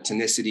and the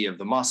tonicity of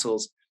the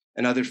muscles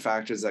and other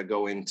factors that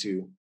go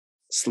into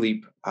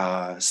sleep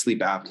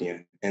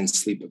apnea and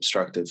sleep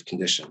obstructive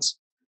conditions.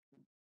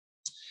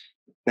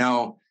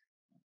 Now,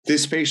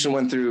 this patient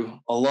went through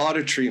a lot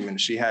of treatment.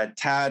 She had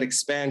TAD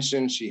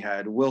expansion, she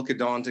had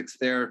Orthodontic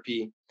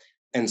therapy.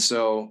 And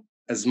so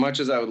as much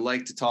as I would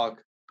like to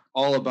talk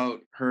all about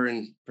her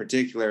in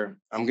particular,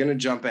 I'm going to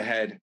jump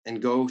ahead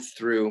and go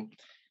through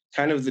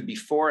kind of the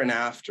before and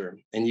after.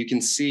 And you can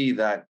see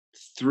that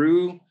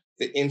through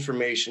the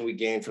information we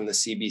gained from the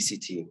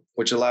CBCT,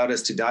 which allowed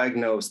us to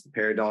diagnose the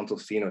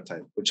periodontal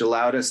phenotype, which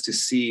allowed us to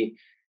see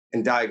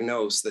and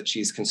diagnose that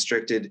she's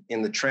constricted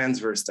in the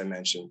transverse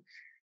dimension.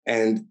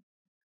 And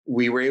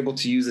we were able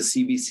to use the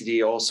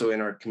CBCT also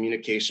in our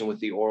communication with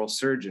the oral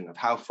surgeon of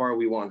how far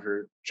we want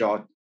her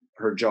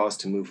jaws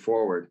to move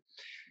forward.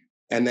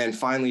 And then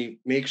finally,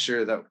 make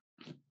sure that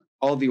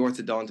all the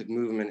orthodontic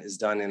movement is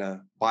done in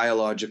a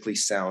biologically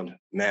sound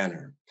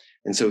manner.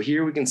 And so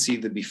here we can see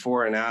the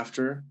before and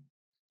after.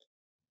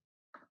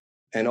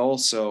 And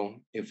also,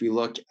 if we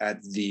look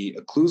at the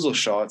occlusal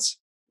shots,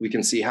 we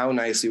can see how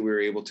nicely we were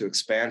able to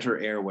expand her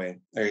airway,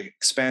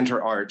 expand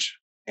her arch,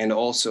 and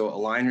also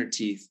align her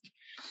teeth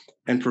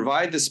and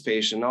provide this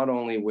patient not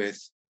only with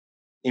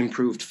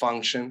improved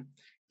function,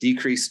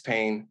 decreased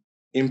pain,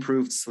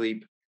 improved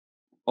sleep,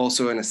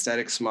 also an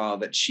aesthetic smile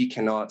that she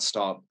cannot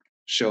stop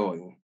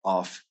showing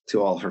off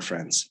to all her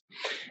friends.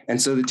 And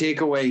so the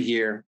takeaway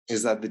here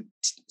is that the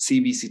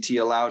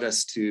CBCT allowed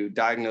us to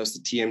diagnose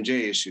the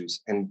TMJ issues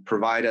and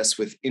provide us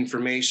with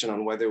information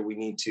on whether we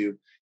need to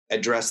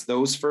address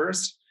those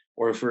first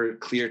or if we're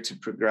clear to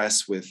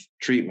progress with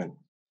treatment.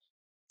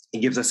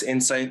 It gives us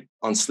insight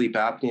on sleep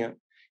apnea.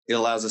 It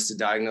allows us to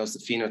diagnose the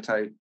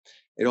phenotype.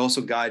 It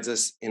also guides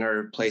us in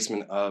our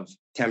placement of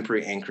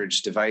temporary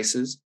anchorage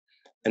devices.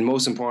 And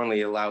most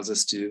importantly, it allows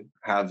us to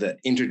have the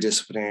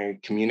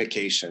interdisciplinary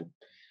communication.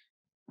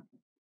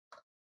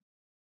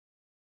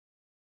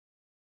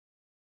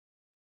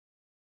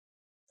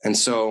 And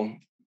so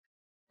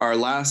our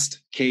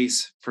last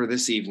case for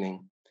this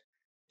evening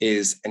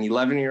is an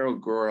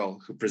 11-year-old girl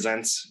who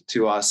presents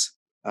to us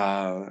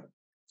for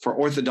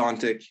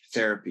orthodontic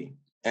therapy.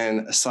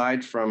 And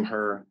aside from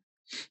her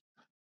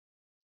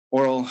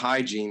oral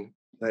hygiene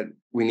that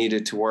we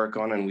needed to work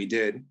on, and we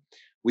did,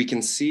 we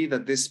can see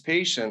that this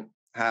patient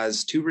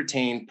has 2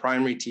 retained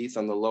primary teeth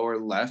on the lower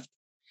left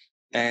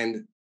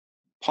and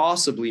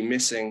possibly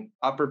missing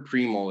upper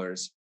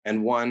premolars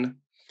and 1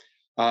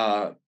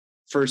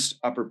 first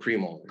upper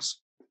premolars.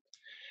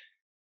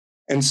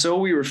 And so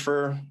we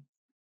refer,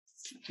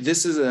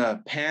 this is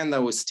a pan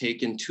that was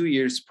taken 2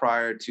 years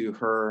prior to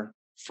her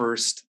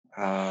first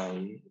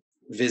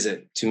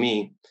visit to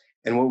me.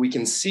 And what we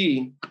can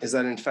see is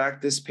that, in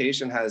fact, this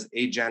patient has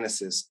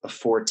agenesis of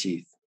 4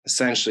 teeth,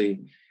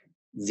 essentially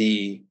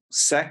the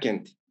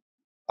second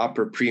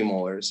upper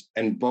premolars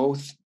and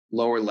both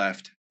lower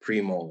left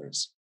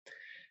premolars.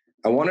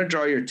 I want to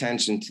draw your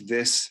attention to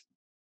this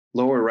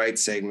lower right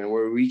segment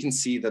where we can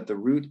see that the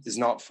root is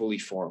not fully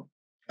formed.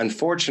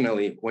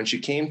 Unfortunately, when she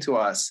came to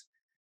us,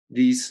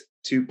 these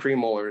 2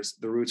 premolars,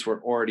 the roots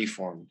were already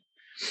formed.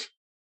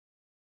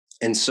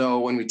 And so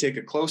when we take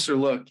a closer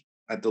look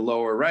at the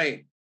lower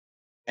right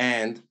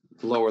and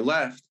the lower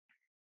left,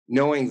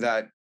 knowing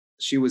that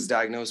she was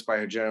diagnosed by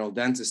her general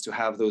dentist to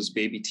have those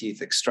baby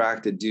teeth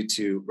extracted due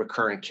to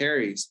recurrent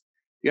caries,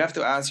 you have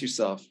to ask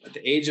yourself, at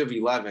the age of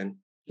 11,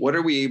 what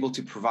are we able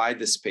to provide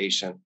this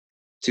patient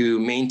to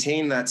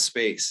maintain that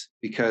space?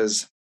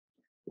 Because,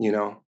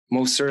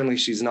 most certainly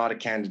she's not a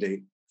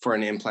candidate for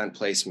an implant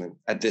placement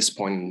at this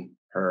point in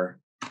her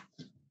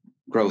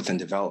growth and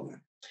development.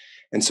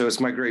 And so it's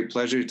my great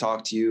pleasure to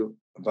talk to you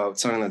about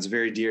something that's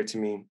very dear to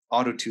me,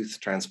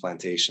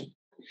 autotransplantation.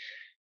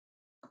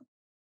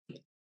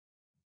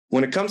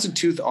 When it comes to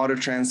tooth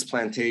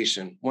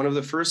autotransplantation, one of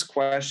the first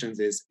questions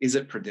is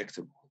it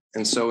predictable?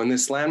 And so in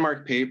this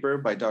landmark paper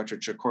by Dr.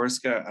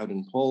 Czekorska out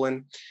in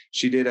Poland,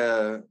 she did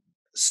a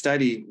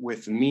study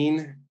with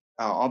mean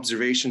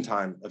observation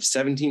time of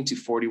 17 to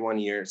 41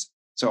 years.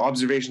 So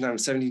observation time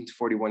of 17 to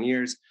 41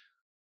 years,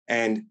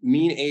 and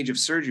mean age of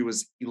surgery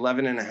was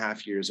 11 and a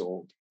half years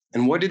old.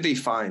 And what did they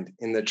find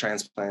in the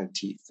transplanted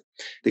teeth?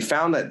 They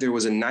found that there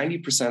was a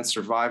 90%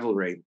 survival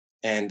rate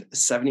and a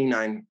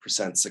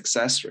 79%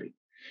 success rate.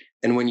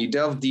 And when you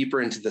delve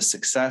deeper into the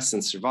success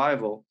and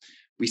survival,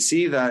 we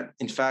see that,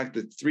 in fact,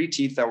 the 3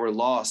 teeth that were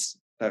lost,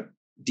 that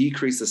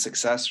decreased the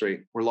success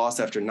rate, were lost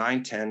after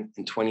 9, 10,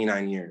 and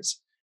 29 years.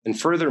 And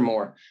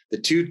furthermore, the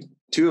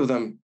two of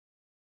them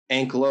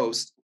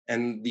ankylosed,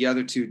 and the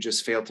other 2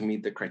 just failed to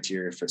meet the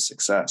criteria for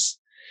success.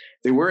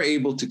 They were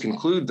able to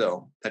conclude,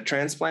 though, that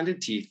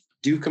transplanted teeth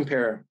do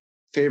compare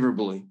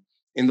favorably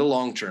in the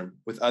long term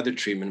with other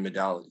treatment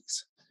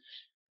modalities.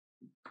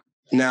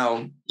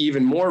 Now,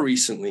 even more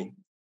recently,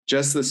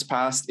 just this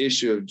past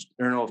issue of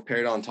Journal of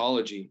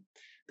Periodontology,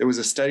 there was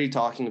a study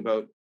talking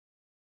about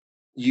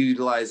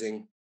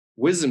utilizing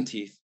wisdom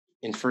teeth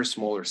in first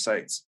molar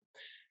sites.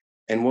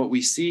 And what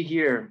we see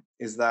here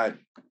is that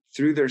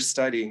through their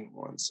study,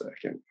 one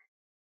second,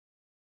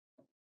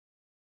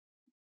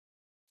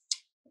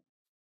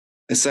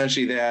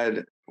 essentially they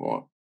had a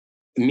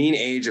mean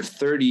age of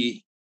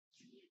 30.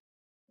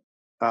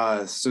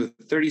 So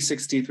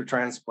 36 teeth were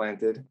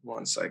transplanted.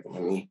 One second,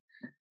 let me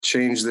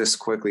change this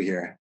quickly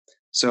here.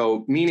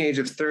 So mean age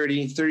of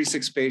 30,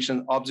 36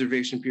 patient,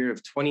 observation period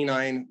of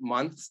 29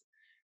 months.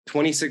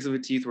 26 of the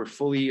teeth were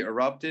fully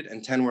erupted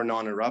and 10 were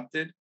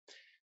non-erupted.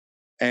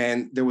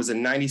 And there was a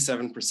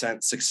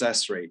 97%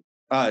 success rate,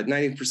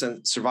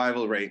 90%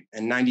 survival rate,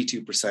 and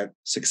 92%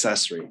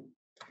 success rate.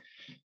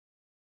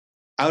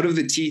 Out of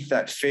the teeth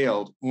that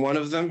failed, one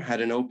of them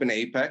had an open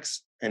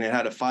apex and it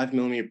had a 5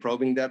 millimeter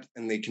probing depth,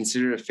 and they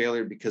considered a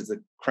failure because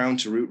the crown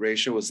to root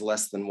ratio was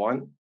less than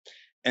 1.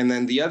 And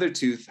then the other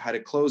tooth had a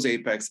closed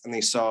apex and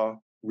they saw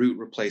root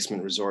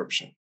replacement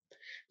resorption.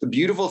 The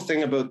beautiful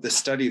thing about this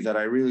study that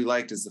I really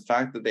liked is the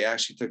fact that they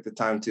actually took the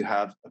time to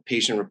have a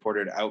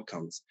patient-reported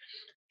outcomes.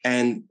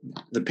 And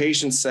the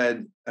patients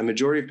said, a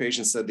majority of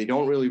patients said they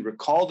don't really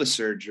recall the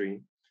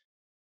surgery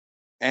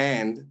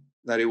and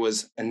that it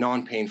was a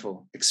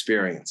non-painful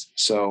experience.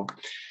 So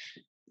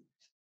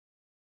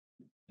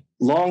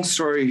long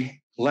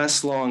story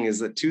less long is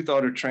that tooth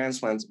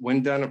autotransplants,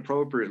 when done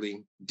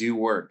appropriately, do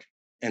work.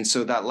 And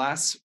so that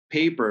last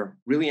paper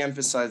really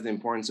emphasized the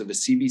importance of a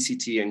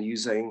CBCT and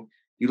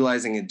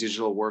utilizing a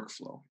digital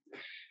workflow.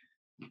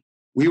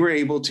 We were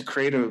able to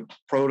create a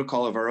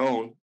protocol of our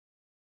own,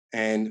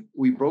 and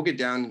we broke it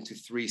down into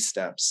 3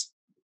 steps.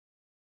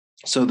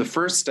 So the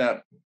first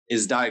step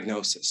is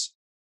diagnosis.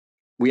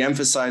 We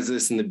emphasize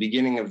this in the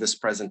beginning of this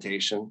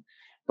presentation,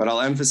 but I'll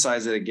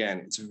emphasize it again.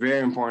 It's very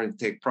important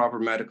to take proper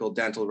medical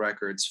dental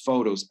records,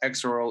 photos,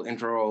 extraoral,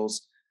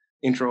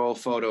 intraoral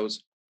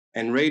photos,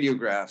 and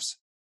radiographs,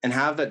 and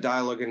have that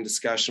dialogue and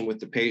discussion with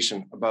the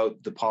patient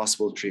about the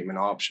possible treatment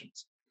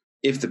options.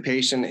 If the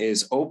patient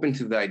is open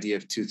to the idea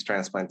of tooth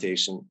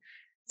transplantation,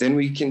 then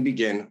we can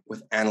begin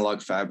with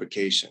analog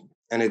fabrication.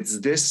 And it's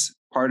this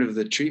part of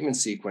the treatment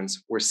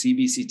sequence where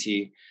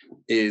CBCT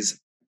is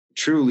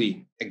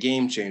truly a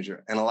game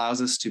changer and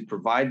allows us to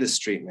provide this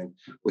treatment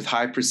with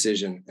high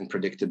precision and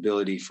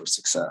predictability for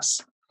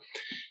success.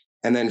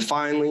 And then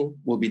finally,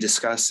 we'll be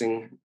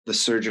discussing the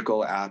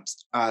surgical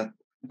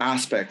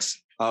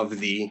aspects of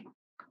the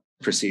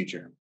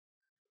procedure.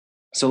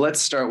 So let's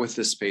start with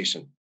this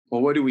patient.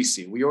 Well, what do we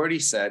see? We already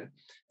said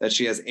that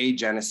she has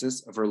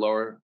agenesis of her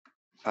lower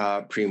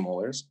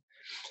premolars.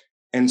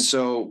 And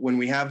so when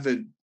we have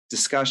the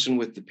discussion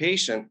with the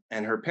patient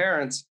and her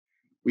parents,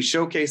 we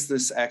showcase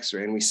this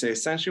x-ray and we say,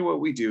 essentially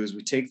what we do is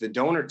we take the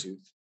donor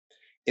tooth.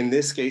 In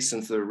this case,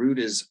 since the root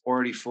is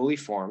already fully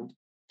formed,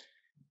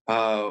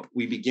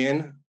 we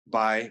begin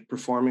by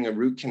performing a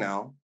root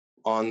canal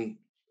on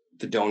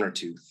the donor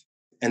tooth.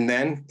 And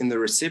then in the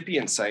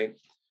recipient site,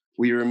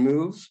 we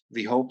remove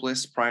the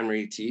hopeless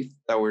primary teeth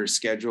that were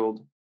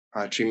scheduled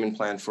treatment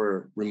plan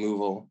for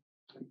removal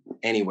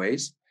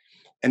anyways.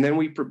 And then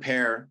we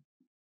prepare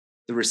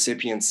the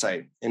recipient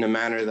site in a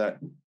manner that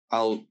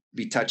I'll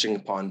be touching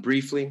upon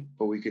briefly,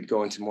 but we could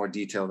go into more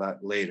detail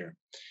that later.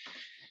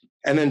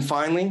 And then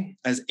finally,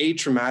 as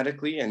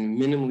atraumatically and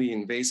minimally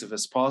invasive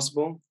as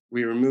possible,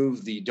 we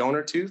remove the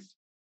donor tooth.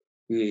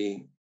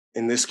 We,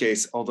 in this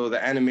case, although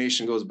the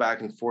animation goes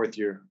back and forth,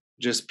 you're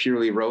just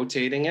purely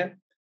rotating it,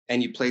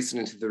 and you place it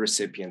into the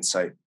recipient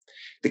site.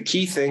 The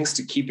key things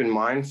to keep in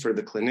mind for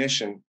the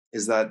clinician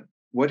is that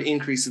what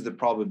increases the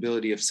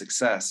probability of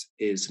success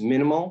is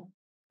minimal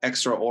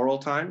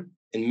extraoral time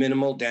and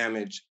minimal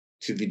damage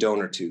to the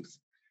donor tooth.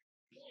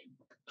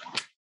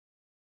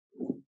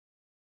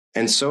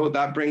 And so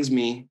that brings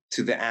me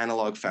to the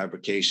analog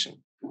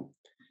fabrication.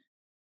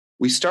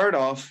 We start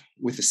off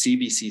with a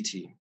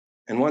CBCT.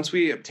 And once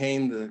we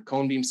obtain the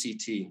cone beam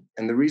CT,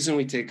 and the reason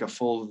we take a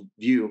full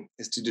view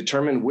is to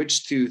determine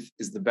which tooth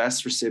is the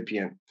best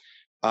recipient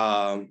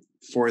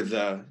for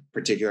the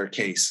particular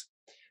case.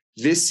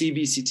 This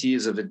CBCT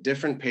is of a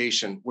different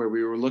patient where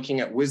we were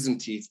looking at wisdom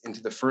teeth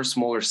into the first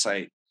molar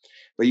site.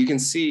 But you can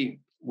see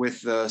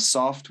with the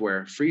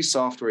software, free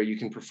software, you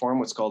can perform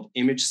what's called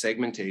image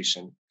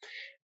segmentation,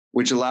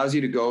 which allows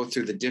you to go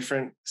through the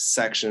different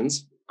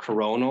sections,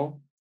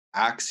 coronal,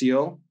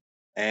 axial,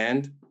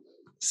 and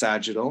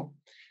sagittal,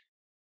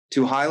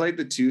 to highlight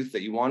the tooth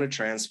that you want to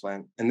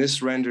transplant. And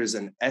this renders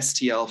an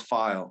STL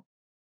file,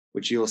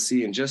 which you'll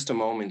see in just a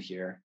moment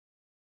here.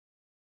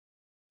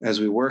 As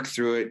we work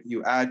through it,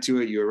 you add to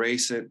it, you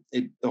erase it.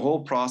 The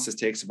whole process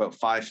takes about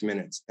 5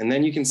 minutes. And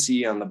then you can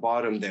see on the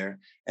bottom there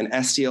an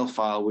STL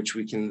file, which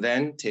we can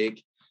then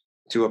take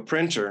to a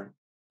printer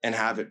and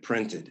have it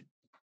printed.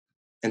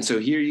 And so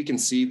here you can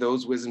see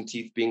those wisdom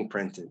teeth being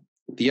printed.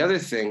 The other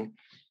thing,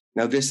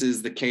 now this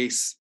is the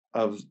case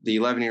of the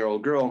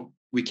 11-year-old girl,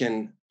 we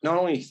can not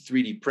only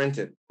 3D print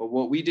it, but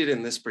what we did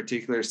in this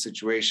particular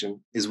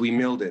situation is we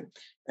milled it.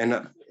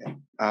 And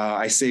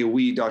I say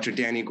we, Dr.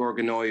 Danny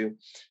Gorgonoyu,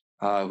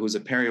 who's a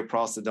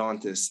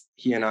perioprostodontist,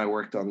 he and I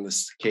worked on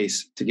this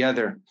case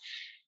together.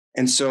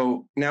 And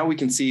so now we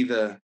can see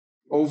the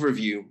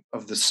overview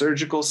of the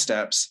surgical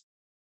steps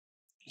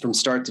from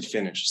start to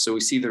finish. So we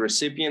see the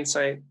recipient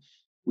site,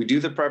 we do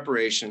the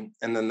preparation,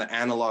 and then the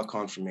analog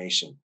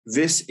confirmation.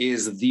 This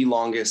is the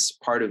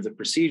longest part of the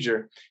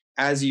procedure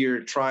as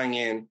you're trying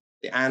in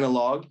the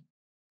analog,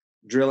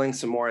 drilling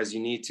some more as you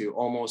need to,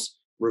 almost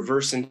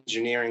reverse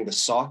engineering the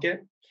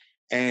socket.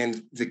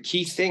 And the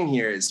key thing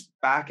here is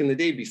back in the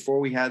day, before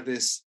we had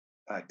this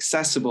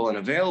accessible and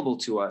available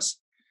to us,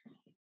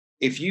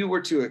 if you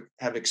were to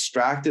have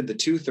extracted the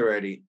tooth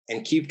already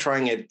and keep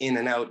trying it in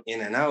and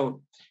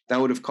out, that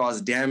would have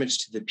caused damage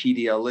to the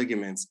PDL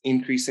ligaments,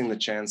 increasing the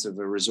chance of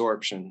a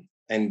resorption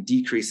and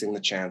decreasing the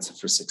chance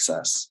for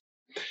success.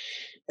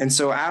 And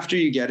so after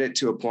you get it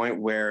to a point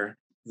where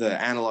the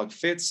analog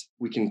fits,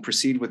 we can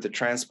proceed with the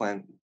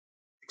transplant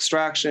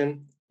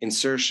extraction,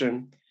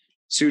 insertion,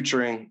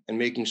 suturing, and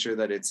making sure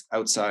that it's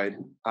outside,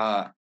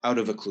 out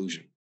of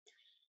occlusion.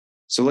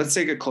 So let's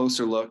take a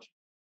closer look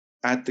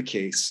at the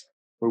case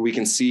where we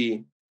can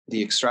see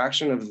the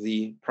extraction of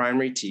the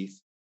primary teeth,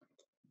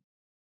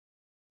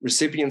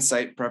 recipient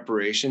site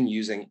preparation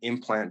using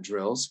implant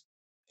drills,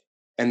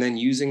 and then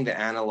using the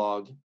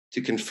analog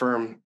to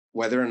confirm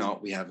whether or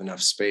not we have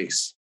enough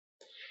space.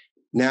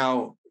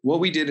 Now, what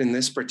we did in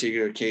this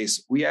particular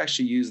case, we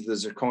actually used the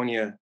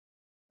zirconia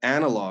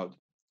analog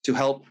to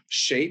help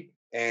shape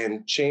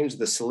and change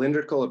the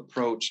cylindrical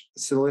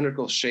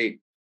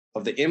shape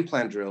of the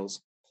implant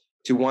drills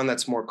to one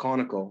that's more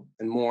conical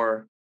and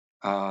more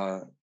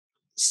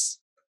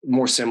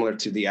similar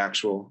to the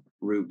actual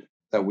root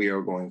that we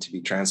are going to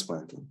be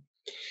transplanting.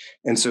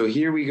 And so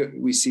here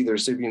we see the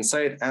recipient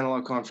site,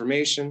 analog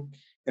confirmation,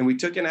 and we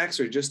took an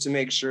X-ray just to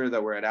make sure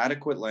that we're at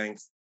adequate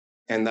length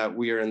and that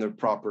we are in the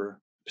proper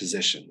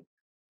position.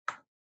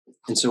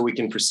 And so we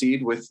can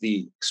proceed with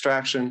the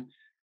extraction,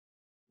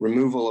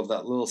 removal of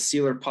that little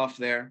sealer puff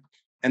there,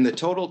 and the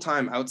total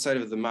time outside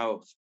of the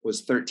mouth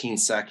was 13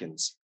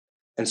 seconds.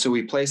 And so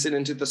we place it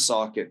into the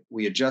socket,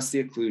 we adjust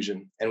the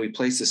occlusion, and we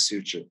place a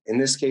suture. In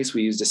this case,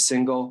 we used a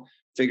single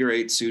figure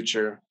 8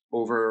 suture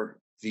over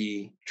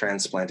the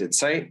transplanted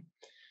site.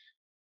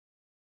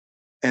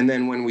 And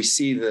then when we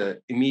see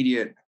the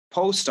immediate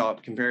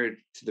post-op compared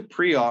to the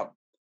pre-op,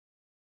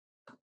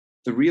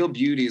 the real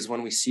beauty is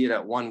when we see it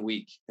at 1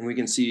 week and we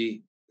can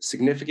see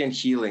significant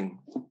healing.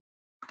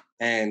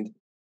 And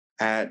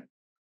at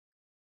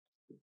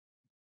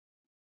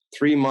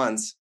 3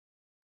 months,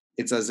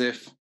 it's as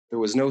if there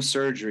was no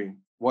surgery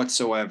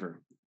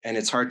whatsoever. And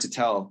it's hard to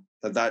tell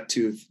that that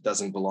tooth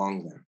doesn't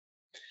belong there.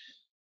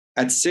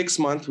 At 6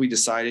 months, we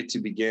decided to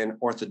begin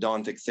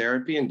orthodontic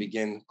therapy and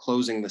begin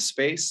closing the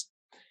space.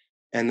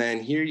 And then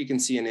here you can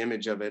see an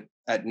image of it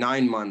at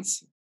 9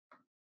 months.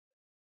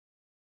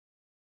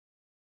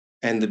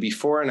 And the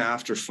before and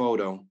after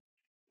photo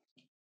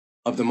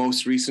of the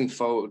most recent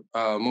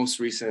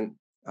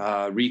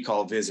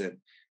recall visit.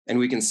 And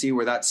we can see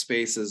where that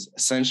space is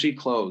essentially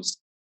closed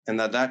and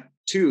that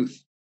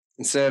tooth,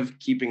 instead of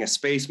keeping a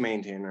space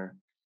maintainer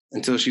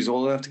until she's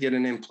old enough to get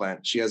an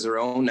implant, she has her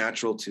own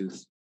natural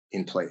tooth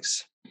in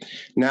place.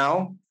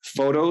 Now,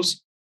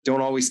 photos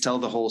don't always tell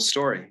the whole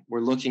story. We're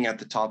looking at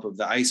the top of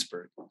the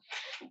iceberg.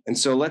 And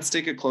so let's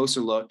take a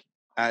closer look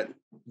at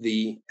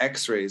the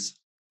x-rays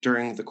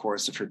during the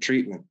course of her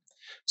treatment.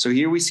 So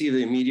here we see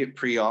the immediate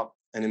pre-op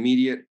and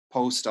immediate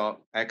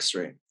post-op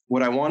x-ray.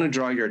 What I want to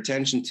draw your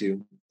attention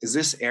to is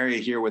this area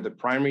here where the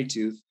primary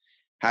tooth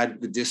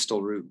had the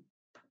distal root.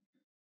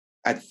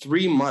 At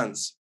 3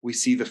 months, we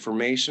see the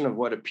formation of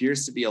what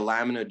appears to be a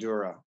lamina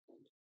dura.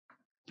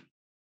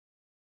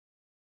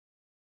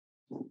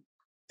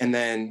 And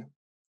then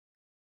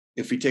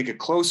if we take a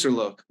closer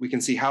look, we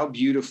can see how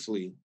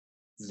beautifully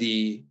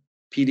the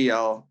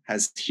PDL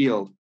has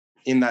healed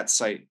in that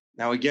site.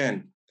 Now,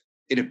 again,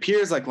 it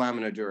appears like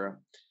lamina dura,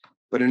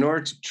 but in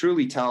order to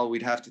truly tell,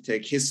 we'd have to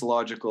take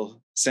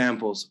histological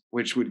samples,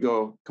 which would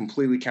go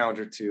completely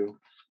counter to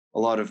a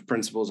lot of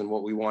principles and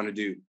what we want to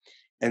do.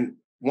 And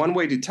one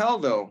way to tell,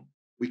 though,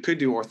 we could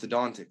do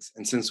orthodontics.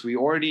 And since we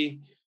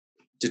already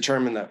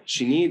determined that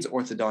she needs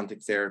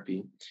orthodontic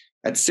therapy,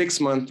 at 6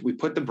 months, we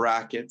put the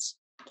brackets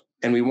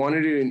and we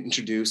wanted to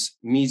introduce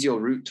mesial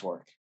root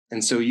torque.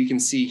 And so you can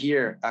see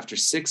here, after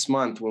 6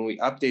 months, when we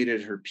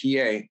updated her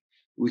PA,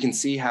 we can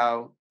see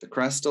how the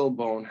crestal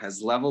bone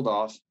has leveled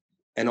off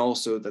and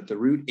also that the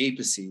root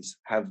apices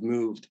have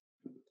moved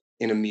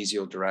in a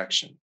mesial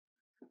direction.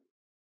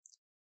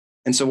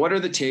 And so what are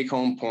the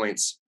take-home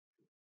points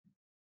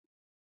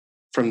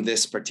from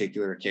this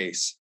particular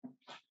case?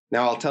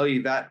 Now, I'll tell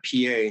you that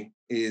PA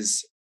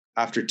is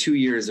after 2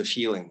 years of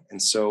healing.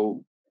 And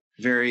so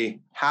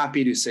very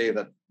happy to say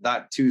that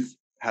that tooth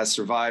has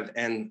survived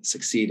and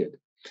succeeded.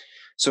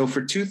 So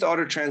for tooth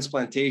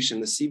autotransplantation,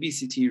 the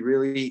CBCT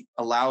really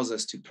allows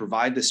us to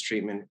provide this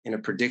treatment in a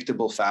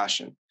predictable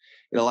fashion.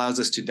 It allows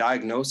us to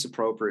diagnose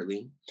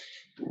appropriately.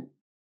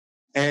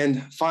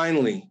 And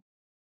finally,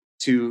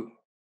 to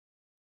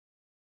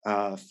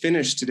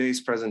finish today's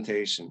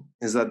presentation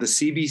is that the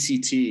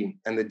CBCT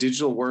and the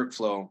digital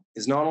workflow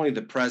is not only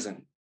the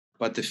present,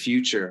 but the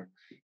future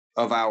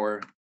of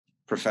our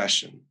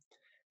profession.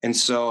 And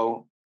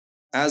so,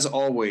 as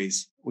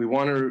always, we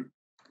want to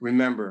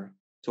remember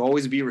to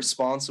always be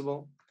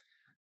responsible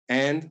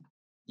and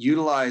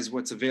utilize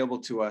what's available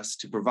to us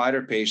to provide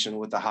our patient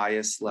with the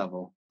highest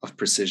level of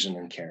precision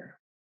and care.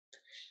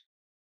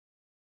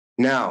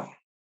 Now,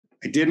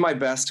 I did my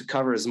best to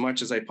cover as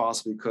much as I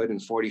possibly could in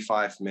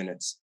 45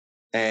 minutes.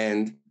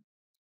 And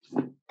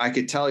I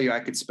could tell you, I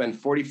could spend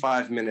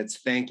 45 minutes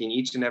thanking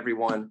each and every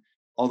one,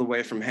 all the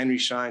way from Henry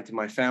Schein to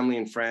my family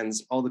and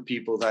friends, all the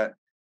people that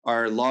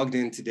are logged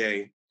in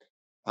today,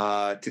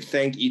 to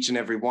thank each and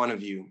every one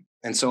of you.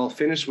 And so I'll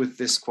finish with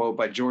this quote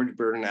by George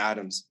Burton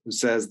Adams, who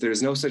says,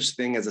 "There's no such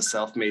thing as a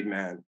self-made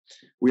man.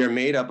 We are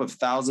made up of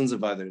thousands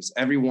of others.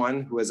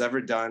 Everyone who has ever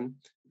done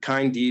a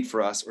kind deed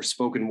for us or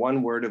spoken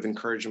one word of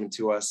encouragement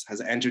to us has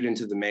entered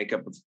into the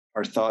makeup of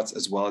our thoughts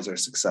as well as our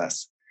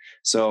success."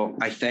 So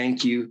I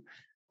thank you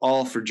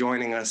all for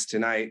joining us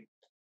tonight,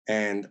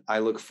 and I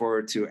look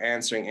forward to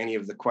answering any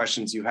of the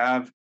questions you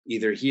have,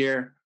 either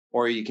here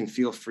or you can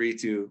feel free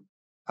to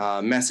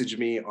message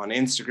me on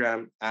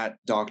Instagram at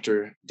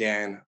Dr.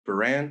 Dan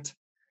Berant.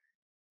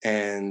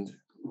 And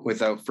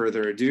without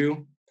further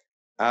ado,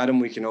 Adam,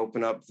 we can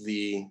open up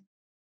the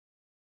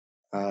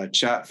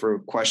chat for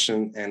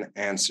question and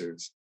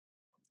answers.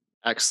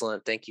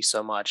 Excellent. Thank you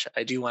so much.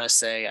 I do want to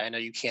say, I know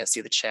you can't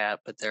see the chat,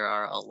 but there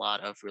are a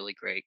lot of really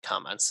great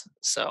comments.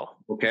 So,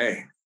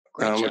 okay.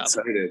 Great I'm job.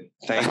 excited.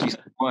 Thank you so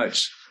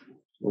much.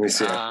 Let me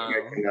see.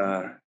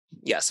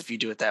 Yes, if you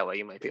do it that way,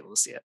 you might be able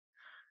to see it.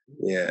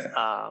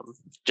 Yeah.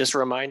 Just a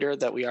reminder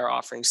that we are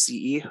offering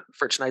CE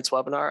for tonight's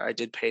webinar. I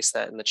did paste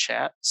that in the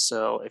chat.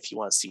 So if you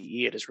want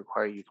CE, it is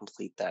required you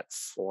complete that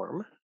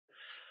form.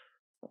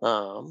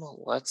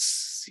 Let's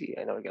see.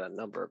 I know we got a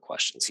number of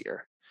questions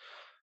here.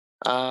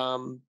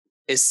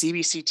 Is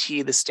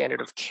CBCT the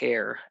standard of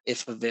care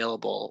if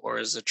available, or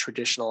is a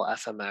traditional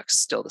FMX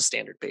still the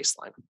standard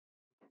baseline?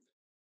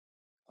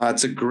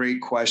 That's a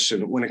great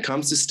question. When it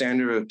comes to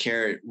standard of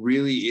care, it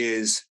really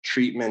is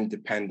treatment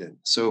dependent.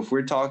 So if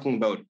we're talking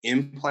about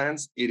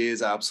implants, it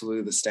is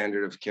absolutely the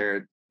standard of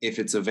care if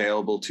it's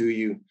available to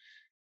you,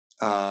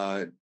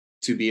 to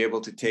be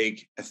able to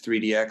take a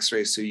 3D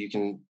X-ray so you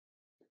can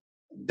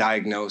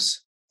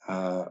diagnose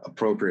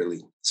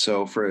appropriately.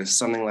 So for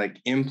something like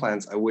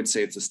implants, I would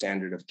say it's a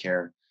standard of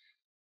care.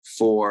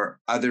 For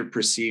other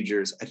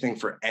procedures, I think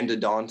for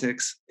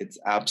endodontics, it's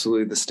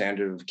absolutely the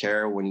standard of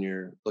care when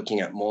you're looking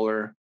at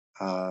molar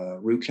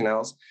root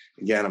canals.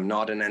 Again, I'm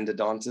not an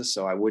endodontist,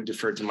 so I would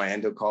defer to my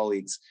endo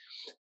colleagues.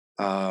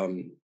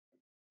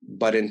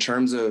 But in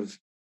terms of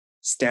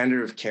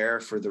standard of care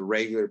for the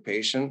regular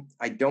patient,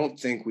 I don't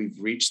think we've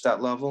reached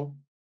that level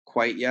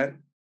quite yet.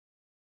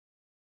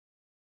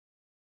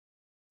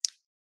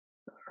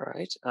 All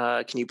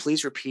right. Can you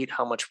please repeat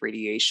how much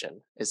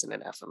radiation is in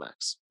an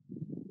FMX?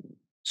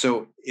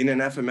 So in an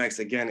FMX,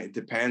 again, it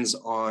depends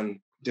on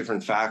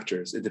different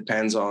factors. It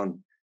depends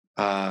on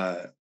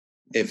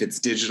if it's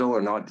digital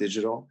or not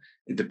digital.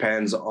 It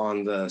depends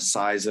on the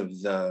size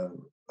of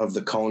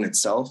the cone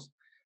itself.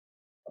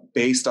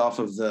 Based off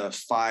of the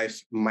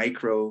 5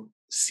 micro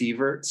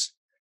sieverts,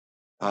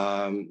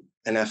 an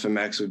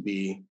FMX would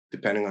be,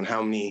 depending on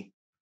how many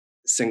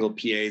single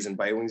PAs and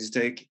bite wings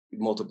you take, you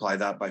multiply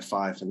that by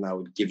 5, and that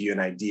would give you an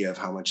idea of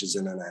how much is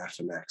in an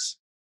FMX.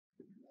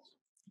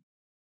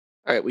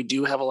 All right, we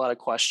do have a lot of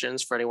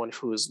questions. For anyone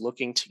who is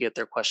looking to get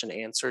their question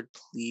answered,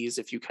 please,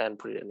 if you can,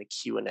 put it in the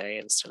Q&A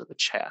instead of the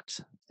chat.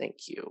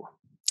 Thank you.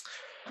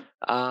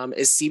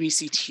 Is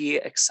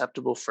CBCT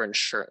acceptable for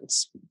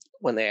insurance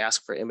when they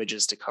ask for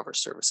images to cover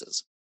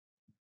services?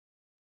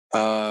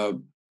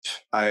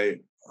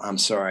 I'm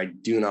sorry, I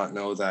do not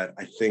know that.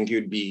 I think it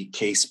would be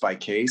case by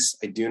case.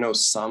 I do know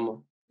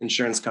some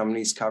insurance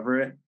companies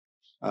cover it,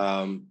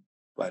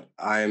 but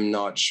I'm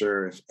not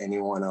sure if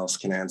anyone else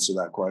can answer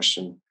that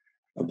question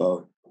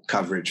about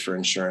coverage for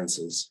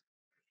insurances.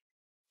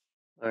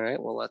 All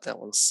right, we'll let that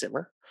one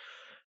simmer.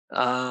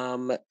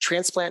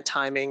 Transplant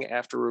timing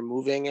after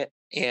removing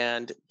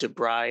and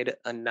debride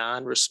a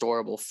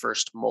non-restorable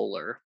first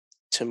molar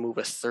to move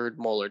a third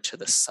molar to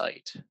the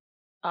site.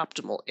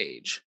 Optimal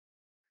age.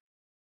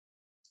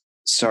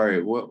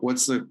 Sorry,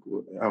 what's the,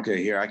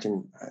 okay, here,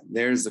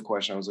 there's the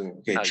question I was looking,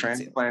 okay,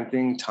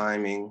 transplanting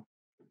timing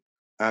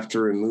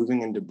after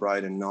removing and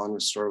debride a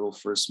non-restorable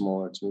first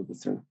molar to move a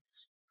third.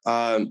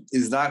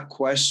 Is that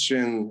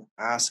question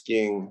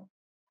asking,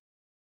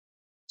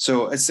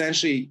 so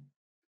essentially,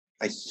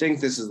 I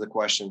think this is the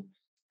question.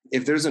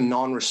 If there's a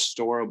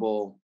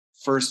non-restorable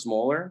first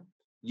molar,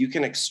 you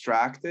can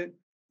extract it,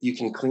 you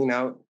can clean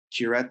out,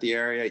 curette the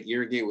area,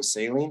 irrigate with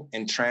saline,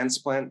 and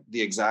transplant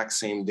the exact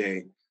same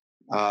day.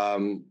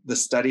 The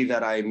study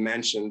that I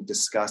mentioned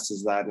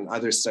discusses that, and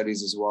other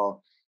studies as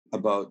well,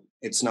 about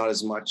it's not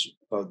as much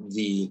about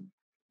the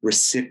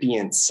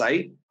recipient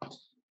site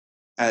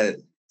as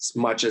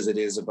much as it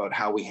is about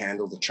how we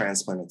handle the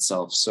transplant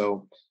itself.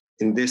 So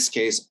in this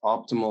case,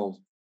 optimal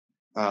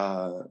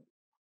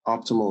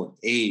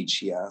age,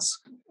 he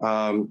asked.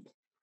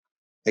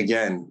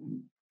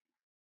 Again,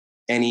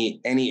 any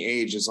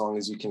age, as long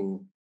as you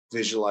can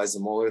visualize the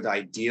molar. The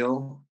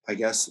ideal, I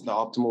guess, the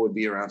optimal would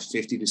be around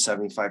 50 to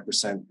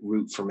 75%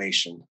 root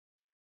formation.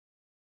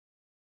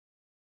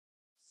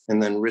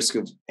 And then risk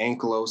of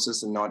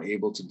ankylosis and not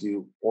able to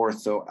do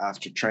ortho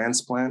after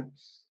transplant.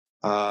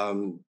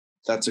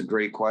 That's a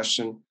great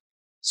question.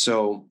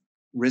 So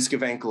risk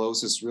of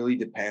ankylosis really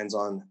depends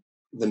on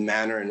the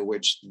manner in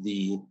which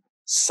the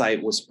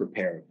site was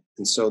prepared.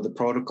 And so the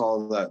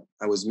protocol that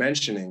I was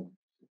mentioning,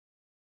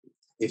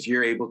 if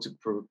you're able to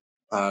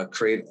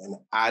create an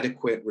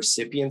adequate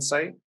recipient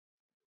site,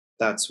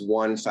 that's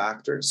one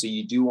factor. So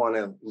you do want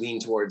to lean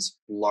towards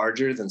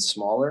larger than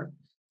smaller.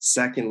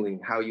 Secondly,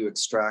 how you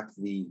extract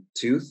the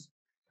tooth.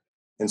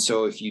 And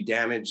so if you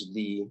damage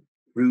the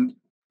root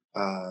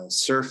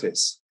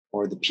surface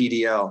or the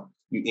PDL,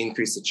 you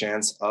increase the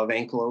chance of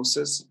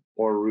ankylosis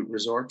or root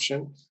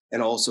resorption.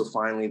 And also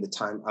finally, the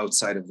time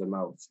outside of the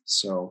mouth.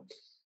 So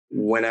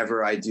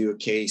whenever I do a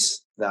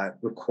case that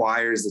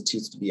requires the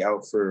tooth to be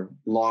out for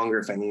longer,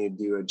 if I need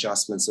to do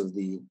adjustments of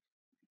the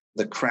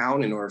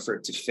crown in order for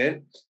it to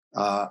fit,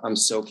 I'm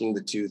soaking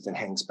the tooth in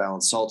Hank's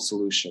balanced salt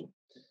solution.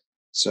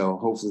 So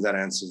hopefully that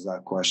answers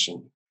that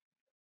question.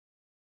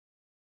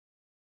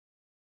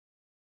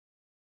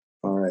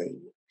 All right,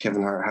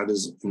 Kevin Hart, how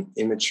does an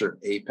immature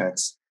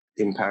apex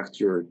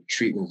impact your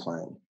treatment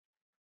plan?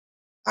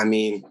 I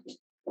mean,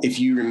 if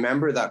you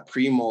remember that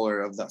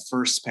premolar of that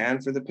first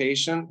span for the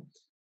patient,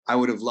 I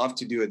would have loved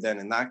to do it then.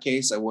 In that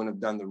case, I wouldn't have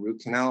done the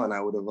root canal and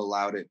I would have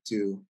allowed it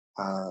to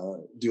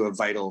do a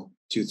vital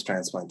tooth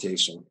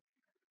transplantation.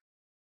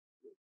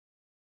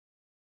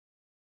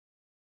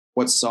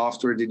 What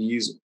software did you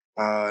use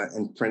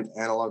and print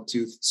analog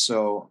tooth?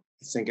 So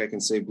I think I can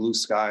say Blue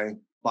Sky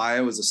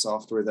Bio is a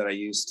software that I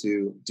use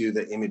to do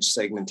the image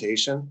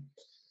segmentation.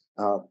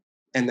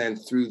 And then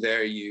through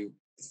there, I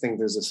think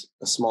there's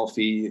a small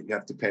fee you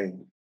have to pay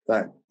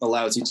that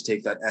allows you to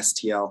take that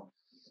STL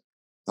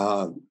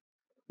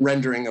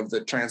rendering of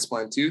the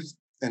transplant tooth,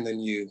 and then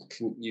you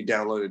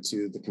download it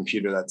to the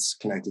computer that's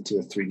connected to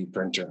a 3D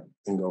printer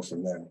and go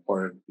from there,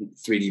 or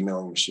 3D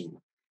milling machine.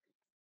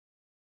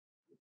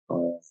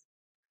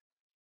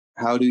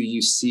 How do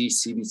you see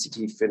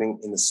CBCT fitting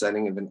in the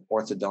setting of an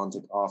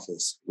orthodontic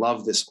office?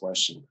 Love this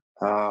question.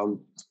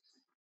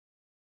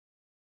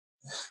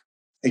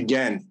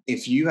 Again,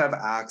 if you have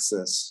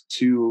access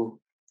to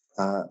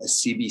a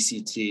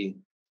CBCT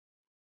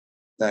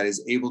that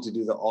is able to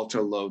do the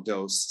ultra low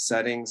dose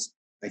settings,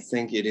 I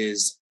think it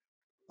is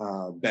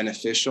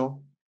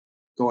beneficial.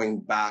 Going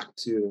back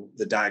to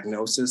the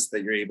diagnosis,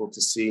 that you're able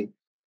to see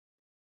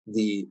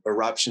the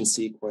eruption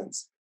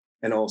sequence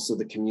and also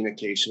the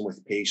communication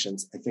with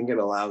patients. I think it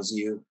allows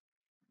you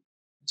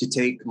to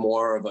take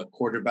more of a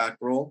quarterback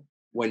role.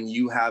 When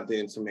you have the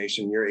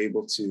information, you're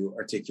able to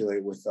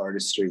articulate with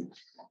artistry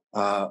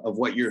of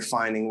what you're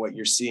finding, what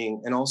you're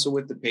seeing, and also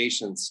with the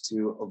patients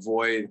to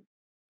avoid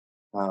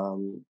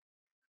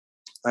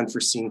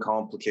unforeseen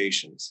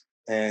complications.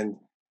 And,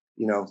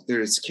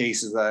 there's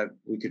cases that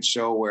we could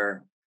show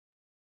where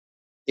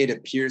it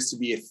appears to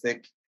be a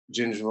thick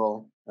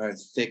gingival or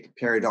thick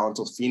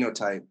periodontal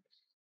phenotype,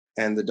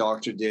 and the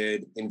doctor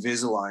did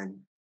Invisalign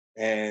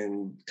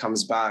and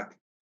comes back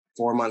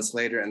 4 months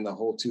later and the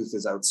whole tooth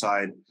is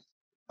outside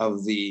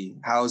of the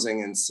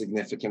housing and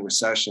significant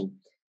recession.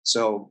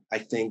 So I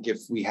think if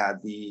we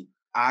had the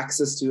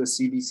access to a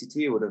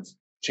CBCT, it would have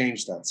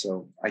changed that.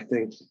 So I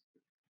think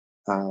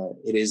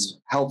it is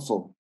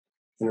helpful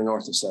in an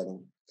ortho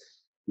setting.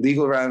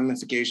 Legal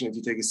ramification if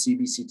you take a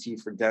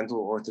CBCT for dental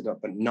or orthodont,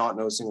 but not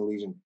noticing a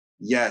lesion.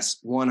 Yes,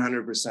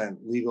 100%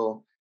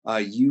 legal.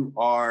 You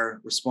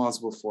are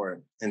responsible for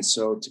it. And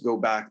so to go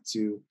back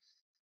to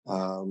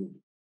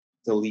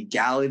the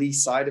legality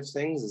side of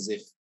things, is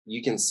if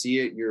you can see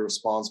it, you're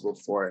responsible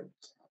for it.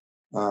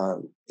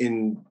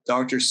 In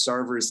Dr.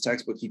 Sarver's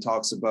textbook, he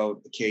talks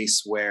about a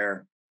case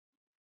where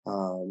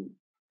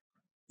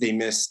they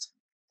missed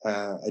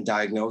a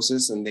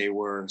diagnosis and they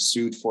were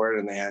sued for it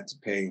and they had to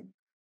pay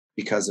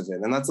because of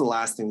it. And that's the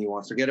last thing you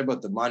want. Forget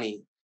about the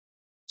money,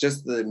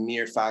 just the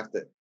mere fact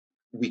that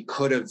we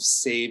could have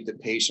saved the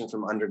patient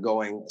from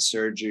undergoing a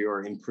surgery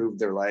or improved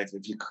their life.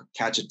 If you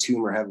catch a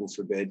tumor, heaven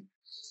forbid,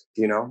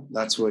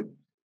 that's what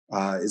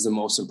is the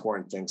most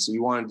important thing. So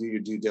you want to do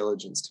your due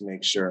diligence to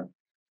make sure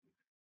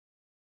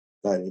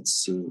that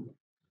it's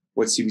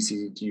what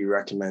CBCT do you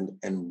recommend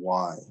and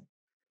why?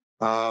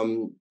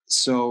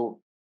 So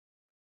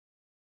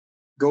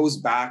goes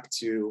back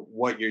to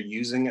what you're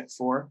using it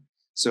for.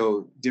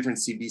 So different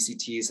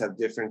CBCTs have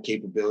different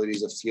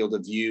capabilities of field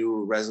of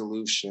view,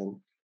 resolution,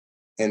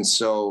 And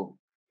so,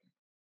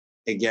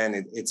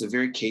 again, it's a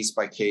very case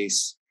by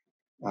case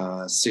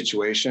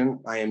situation.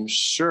 I am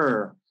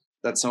sure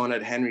that someone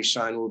at Henry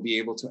Schein will be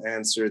able to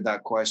answer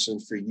that question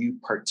for you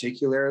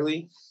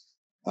particularly.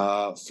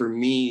 For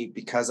me,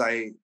 because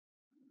I'm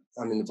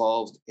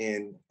involved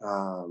in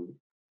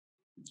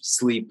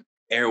sleep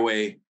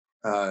airway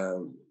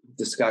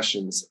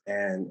discussions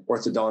and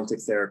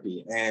orthodontic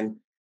therapy and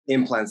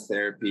implants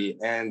therapy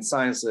and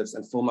sinus lifts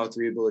and full mouth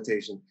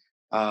rehabilitation.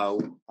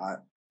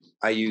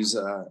 I use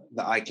the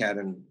iCAD,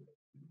 and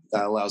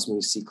that allows me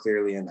to see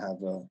clearly and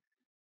have a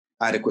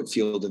adequate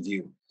field of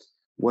view.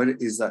 What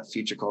is that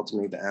feature called to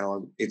make the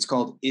analog? It's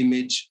called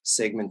image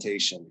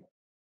segmentation.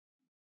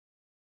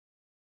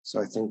 So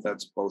I think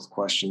that's both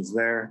questions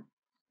there.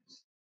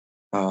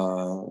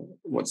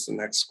 What's the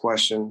next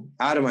question?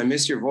 Adam, I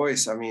miss your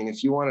voice. I mean,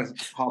 if you want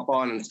to hop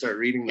on and start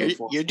reading them,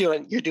 you're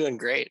doing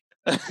great.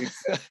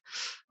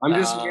 I'm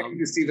just waiting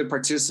to see the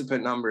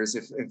participant numbers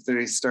if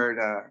they start.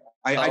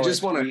 I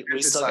just want to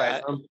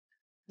emphasize them.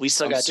 We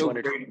still got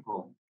 200.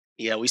 Grateful.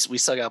 Yeah, we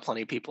still got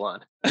plenty of people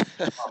on.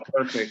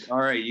 Perfect.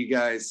 All right, you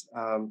guys.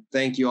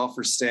 Thank you all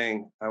for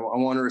staying. I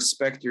want to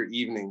respect your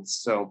evenings.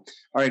 So,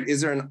 all right, is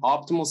there an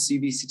optimal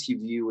CBCT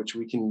view which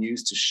we can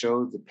use to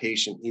show the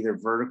patient either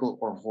vertical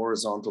or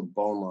horizontal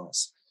bone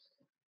loss?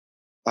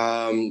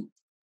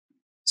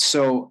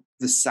 So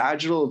the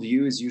sagittal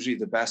view is usually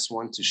the best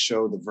one to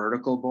show the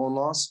vertical bone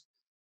loss.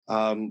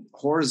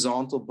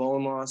 Horizontal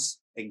bone loss,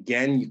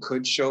 again, you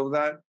could show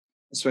that,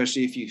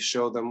 especially if you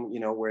show them,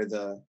 where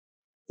the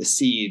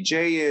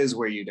CEJ is,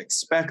 where you'd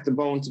expect the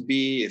bone to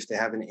be, if they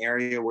have an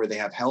area where they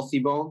have healthy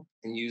bone,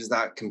 and use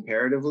that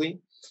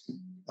comparatively.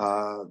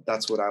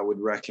 That's what I would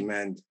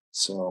recommend.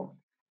 So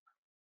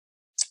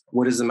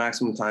what is the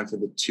maximum time for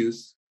the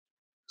tooth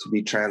to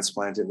be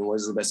transplanted, and what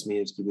is the best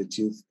media to keep the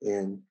tooth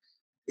in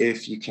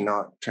if you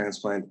cannot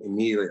transplant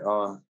immediately?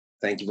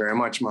 Thank you very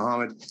much,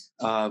 Mohammed.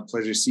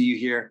 Pleasure to see you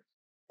here.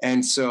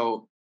 And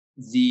so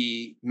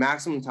the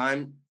maximum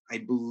time, I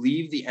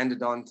believe the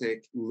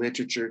endodontic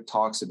literature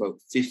talks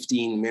about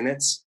 15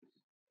 minutes.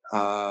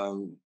 I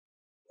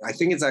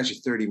think it's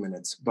actually 30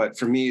 minutes, but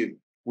for me,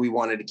 we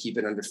wanted to keep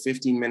it under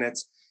 15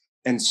 minutes.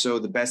 And so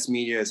the best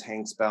media is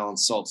Hank's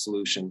balanced salt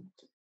solution,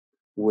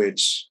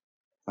 which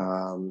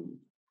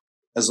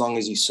as long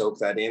as you soak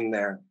that in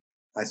there,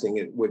 I think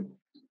it would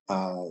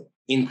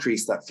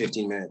increase that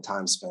 15-minute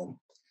time span.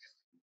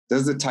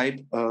 Does the type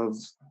of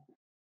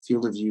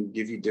field of view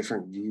give you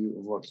different view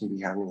of what can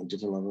be happening at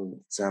different level of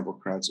example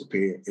crowds or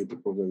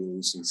apical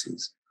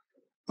radiolucencies?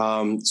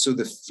 So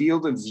the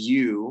field of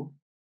view,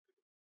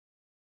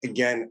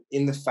 again,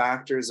 in the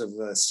factors of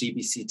the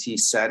CBCT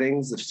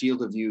settings, the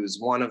field of view is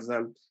one of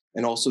them,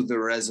 and also the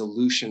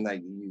resolution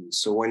that you use.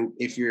 So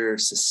if you're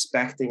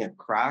suspecting a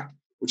crack,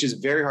 which is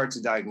very hard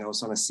to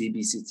diagnose on a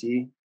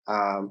CBCT,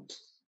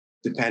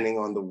 depending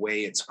on the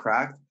way it's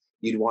cracked,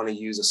 you'd want to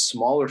use a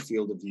smaller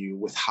field of view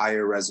with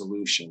higher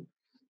resolution.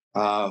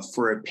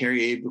 For a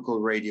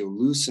periapical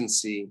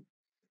radiolucency,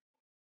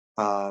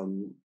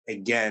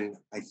 again,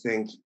 I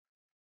think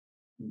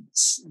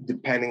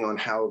depending on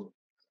how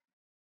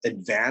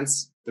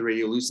advanced the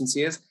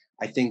radiolucency is,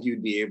 I think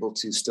you'd be able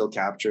to still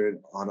capture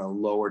it on a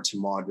lower to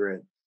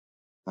moderate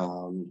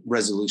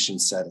resolution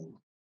setting.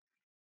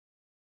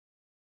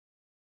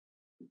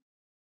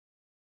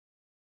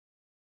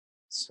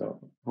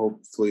 So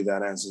hopefully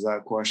that answers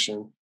that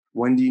question.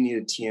 When do you need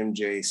a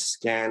TMJ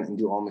scan, and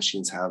do all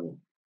machines have it?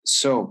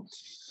 So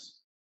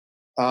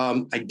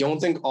I don't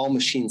think all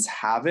machines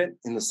have it,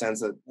 in the sense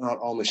that not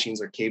all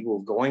machines are capable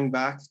of going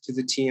back to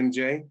the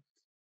TMJ.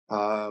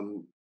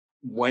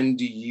 When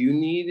do you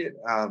need it?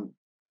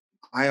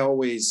 I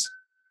always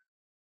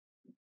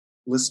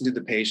listen to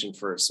the patient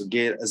first. So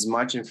get as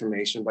much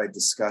information by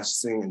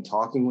discussing and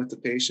talking with the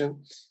patient.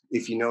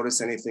 If you notice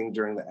anything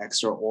during the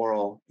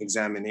extraoral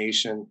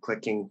examination,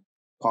 clicking,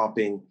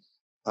 popping,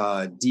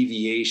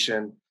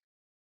 deviation,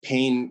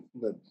 pain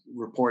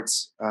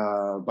reports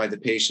by the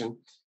patient,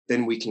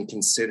 then we can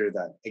consider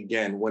that.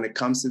 Again, when it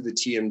comes to the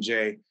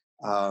TMJ,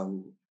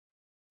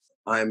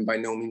 I'm by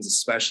no means a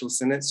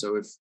specialist in it.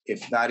 So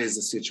if that is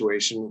the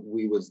situation,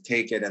 we would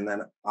take it, and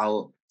then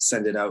I'll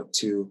send it out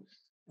to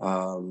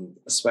a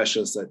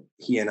specialist that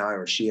he and I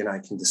or she and I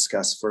can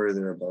discuss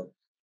further about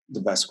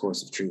the best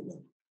course of treatment.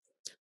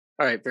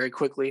 All right, very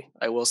quickly,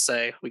 I will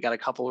say we got a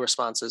couple of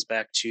responses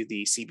back to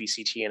the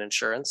CBCT and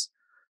insurance.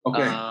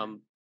 Okay.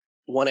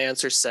 One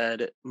answer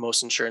said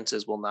most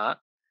insurances will not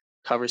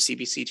cover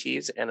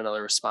CBCTs, and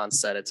another response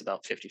said it's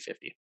about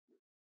 50-50.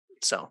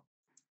 So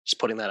just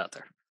putting that out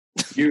there.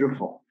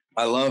 Beautiful.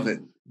 I love it.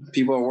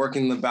 People are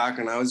working in the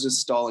background. I was just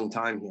stalling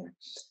time here.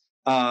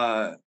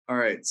 All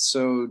right.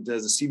 So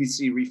does a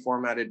CBC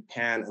reformatted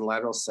pan and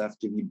lateral ceph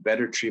give you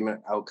better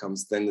treatment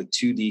outcomes than the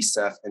 2D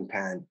ceph and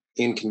pan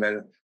in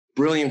conventional?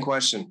 Brilliant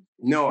question.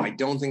 No, I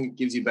don't think it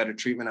gives you better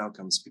treatment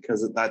outcomes,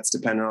 because that's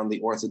dependent on the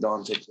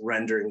orthodontic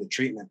rendering the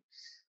treatment.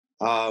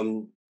 I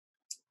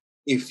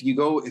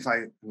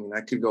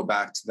could go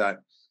back to that.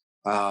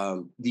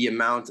 The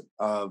amount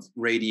of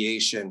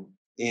radiation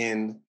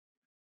in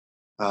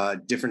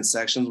different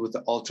sections with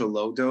the ultra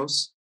low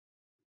dose.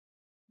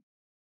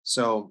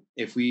 So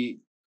can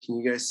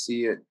you guys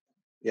see it?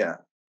 Yeah,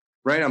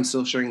 right. I'm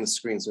still sharing the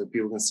screen so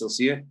people can still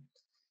see it.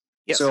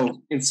 Yes.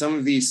 So in some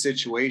of these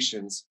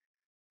situations,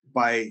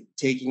 by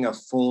taking a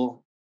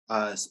full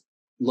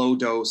low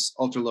dose,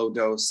 ultra low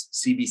dose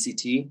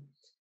CBCT,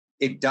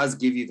 it does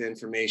give you the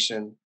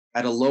information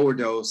at a lower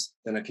dose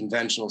than a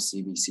conventional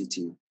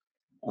CBCT.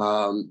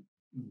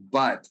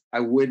 But I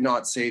would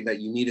not say that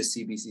you need a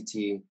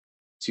CBCT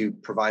to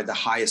provide the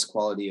highest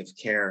quality of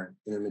care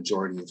in a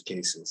majority of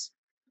cases.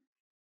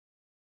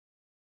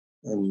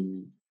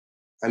 And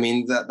I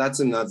mean, that's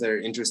another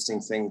interesting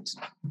thing to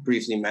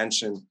briefly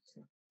mention,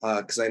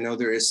 because I know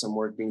there is some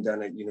work being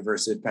done at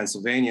University of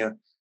Pennsylvania.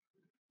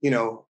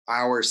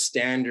 Our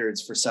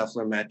standards for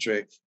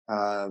cephalometric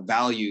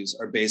values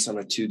are based on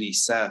a 2D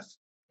Ceph.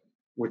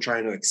 We're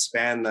trying to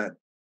expand that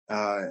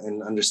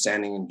and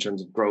understanding in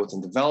terms of growth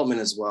and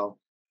development as well,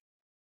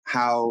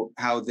 how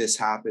this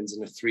happens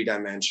in a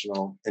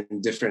 3-dimensional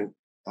and different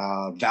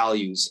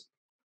values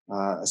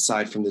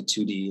aside from the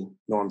 2D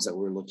norms that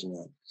we're looking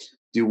at.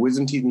 Do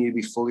wisdom teeth need to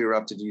be fully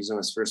erupted to use them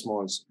as first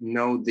molars?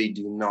 No, they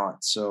do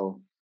not.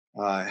 So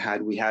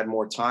had we had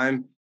more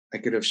time, I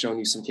could have shown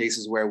you some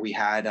cases where we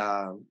had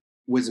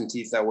wisdom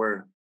teeth that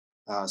were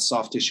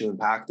soft tissue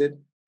impacted.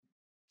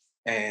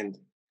 And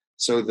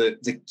so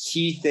the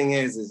key thing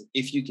is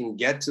if you can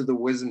get to the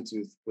wisdom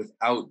tooth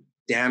without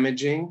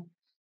damaging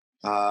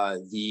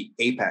the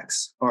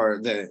apex or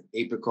the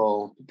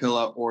apical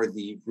papilla or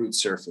the root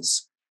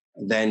surface,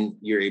 then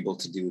you're able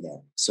to do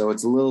that. So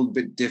it's a little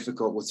bit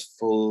difficult with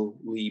full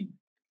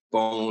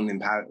bone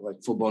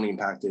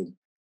impacted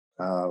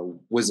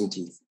wisdom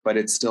teeth, but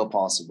it's still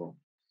possible.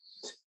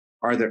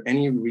 Are there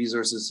any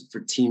resources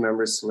for team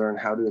members to learn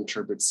how to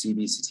interpret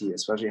CBCT,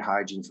 especially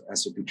hygiene for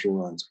SOP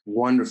treatment lines?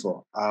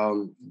 Wonderful.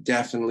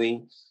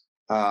 Definitely.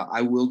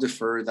 I will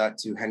defer that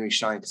to Henry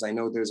Schein because I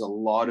know there's a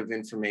lot of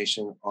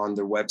information on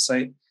their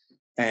website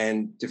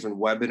and different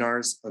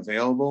webinars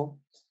available.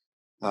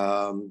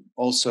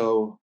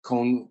 Also,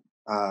 Cone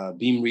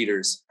Beam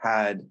Readers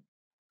had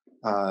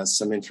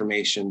some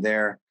information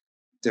there.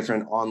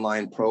 Different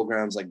online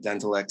programs like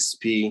Dental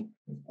XP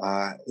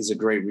is a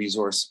great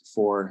resource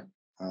for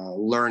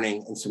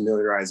learning and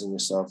familiarizing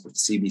yourself with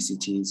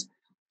CBCTs.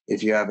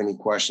 If you have any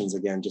questions,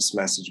 again, just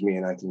message me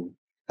and I can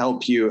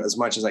help you as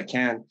much as I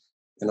can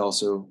and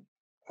also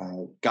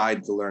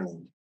guide the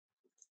learning.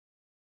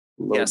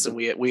 Yes, and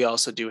we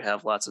also do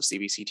have lots of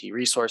CBCT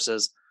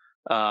resources.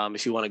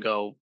 If you want to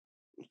go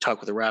talk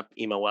with a rep,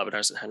 email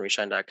webinars at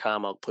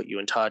henryschein.com. I'll put you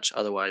in touch.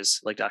 Otherwise,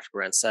 like Dr.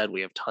 Berant said,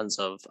 we have tons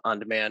of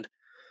on-demand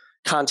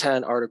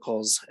content,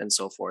 articles, and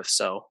so forth.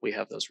 So we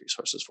have those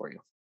resources for you.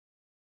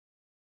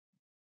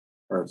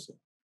 Perfect.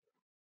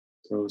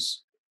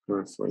 Those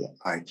were for the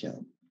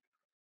ICAT.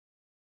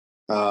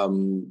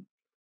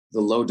 The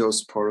low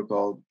dose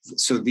protocol.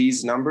 So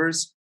these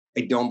numbers,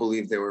 I don't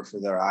believe they were for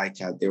their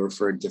ICAT. They were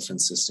for a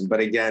different system. But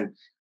again,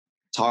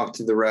 talk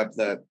to the rep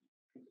that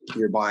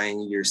you're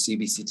buying your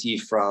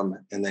CBCT from,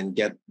 and then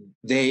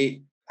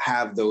they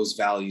have those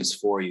values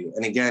for you.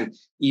 And again,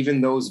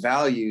 even those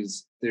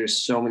values,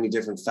 there's so many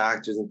different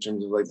factors in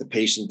terms of like the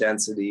patient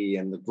density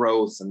and the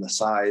growth and the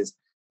size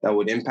that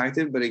would impact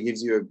it, but it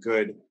gives you a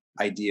good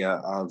idea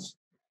of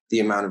the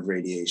amount of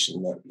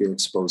radiation that you're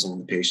exposing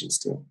the patients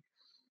to.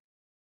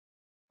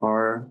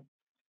 Are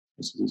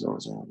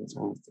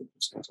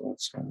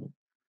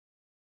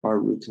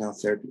root canal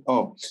therapy?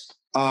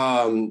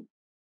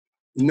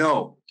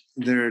 No,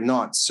 they're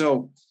not.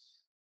 So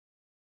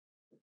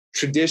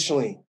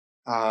traditionally,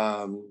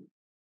 I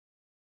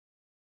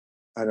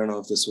don't know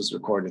if this was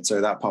recorded.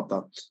 Sorry, that popped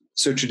up.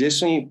 So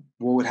traditionally,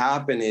 what would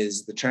happen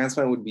is the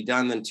transplant would be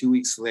done, then 2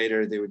 weeks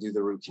later, they would do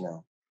the root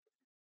canal.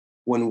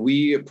 When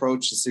we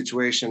approached the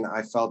situation,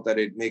 I felt that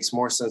it makes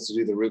more sense to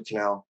do the root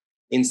canal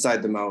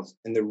inside the mouth.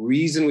 And the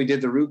reason we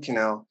did the root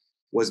canal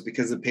was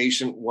because the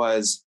patient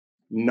was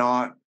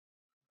not,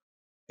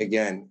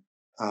 again,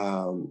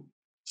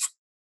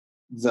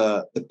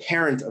 the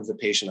parent of the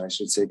patient, I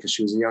should say, because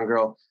she was a young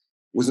girl,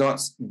 was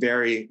not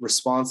very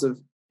responsive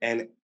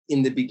and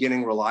in the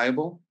beginning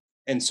reliable.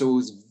 And so it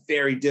was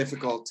very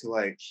difficult to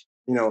a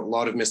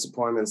lot of missed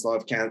appointments, a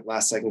lot of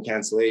last second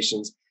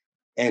cancellations.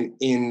 And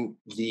in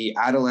the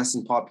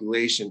adolescent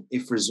population,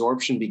 if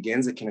resorption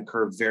begins, it can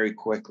occur very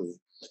quickly.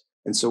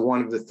 And so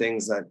one of the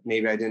things that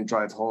maybe I didn't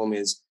drive home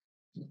is,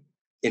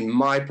 in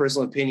my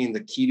personal opinion,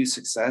 the key to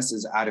success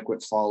is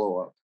adequate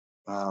follow-up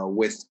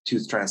with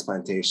tooth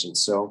transplantation.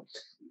 So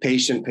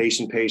patient.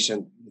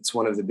 It's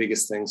one of the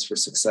biggest things for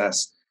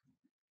success.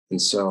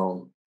 And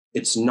so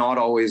it's not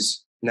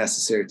always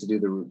necessary to do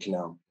the root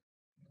canal.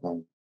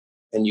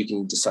 And you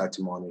can decide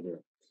to monitor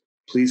it.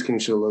 Please, can you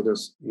show low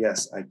dose?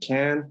 Yes, I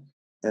can.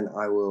 And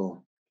I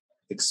will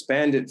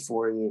expand it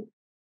for you.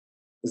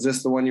 Is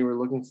this the one you were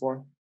looking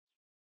for?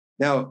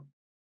 Now,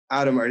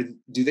 Adam,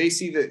 do they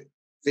see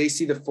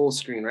the full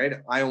screen,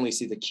 right? I only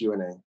see the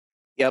Q&A.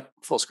 Yep,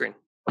 full screen.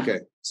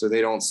 Okay, so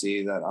they don't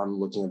see that I'm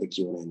looking at the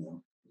Q&A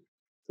now.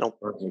 Nope.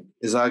 Perfect.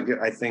 Is that good?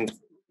 I think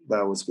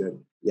That was good.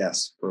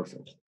 Yes,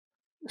 perfect.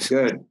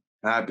 Good.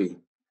 Happy.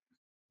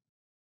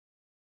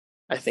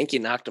 I think you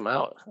knocked them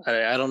out.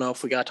 I don't know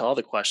if we got to all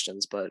the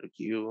questions, but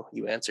you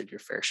answered your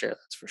fair share.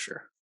 That's for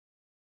sure.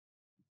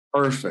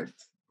 Perfect.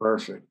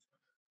 Perfect.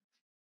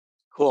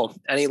 Cool.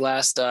 Any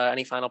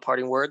final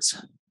parting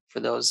words for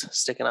those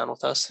sticking on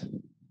with us?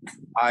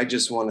 I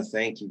just want to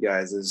thank you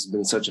guys. This has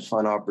been such a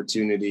fun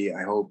opportunity.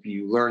 I hope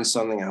you learned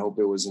something. I hope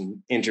it was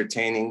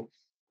entertaining.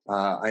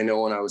 I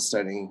know when I was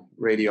studying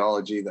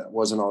radiology, that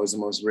wasn't always the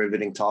most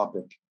riveting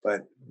topic,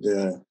 but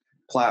the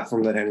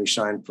platform that Henry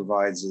Schein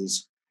provides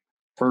is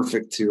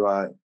perfect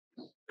to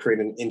create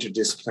an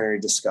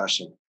interdisciplinary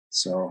discussion.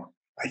 So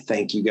I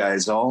thank you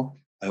guys all.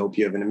 I hope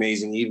you have an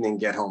amazing evening.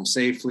 Get home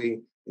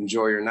safely.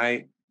 Enjoy your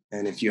night.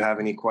 And if you have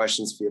any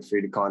questions, feel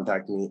free to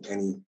contact me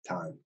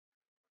anytime.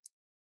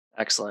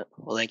 Excellent.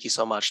 Well, thank you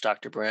so much,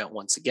 Dr. Berant,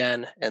 once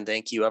again. And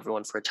thank you,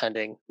 everyone, for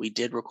attending. We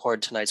did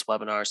record tonight's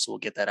webinar, so we'll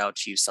get that out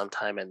to you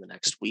sometime in the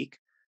next week.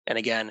 And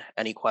again,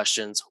 any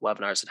questions,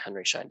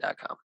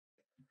 webinars@henryschein.com.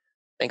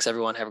 Thanks,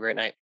 everyone. Have a great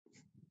night.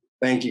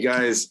 Thank you,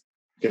 guys.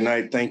 Good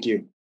night. Thank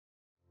you.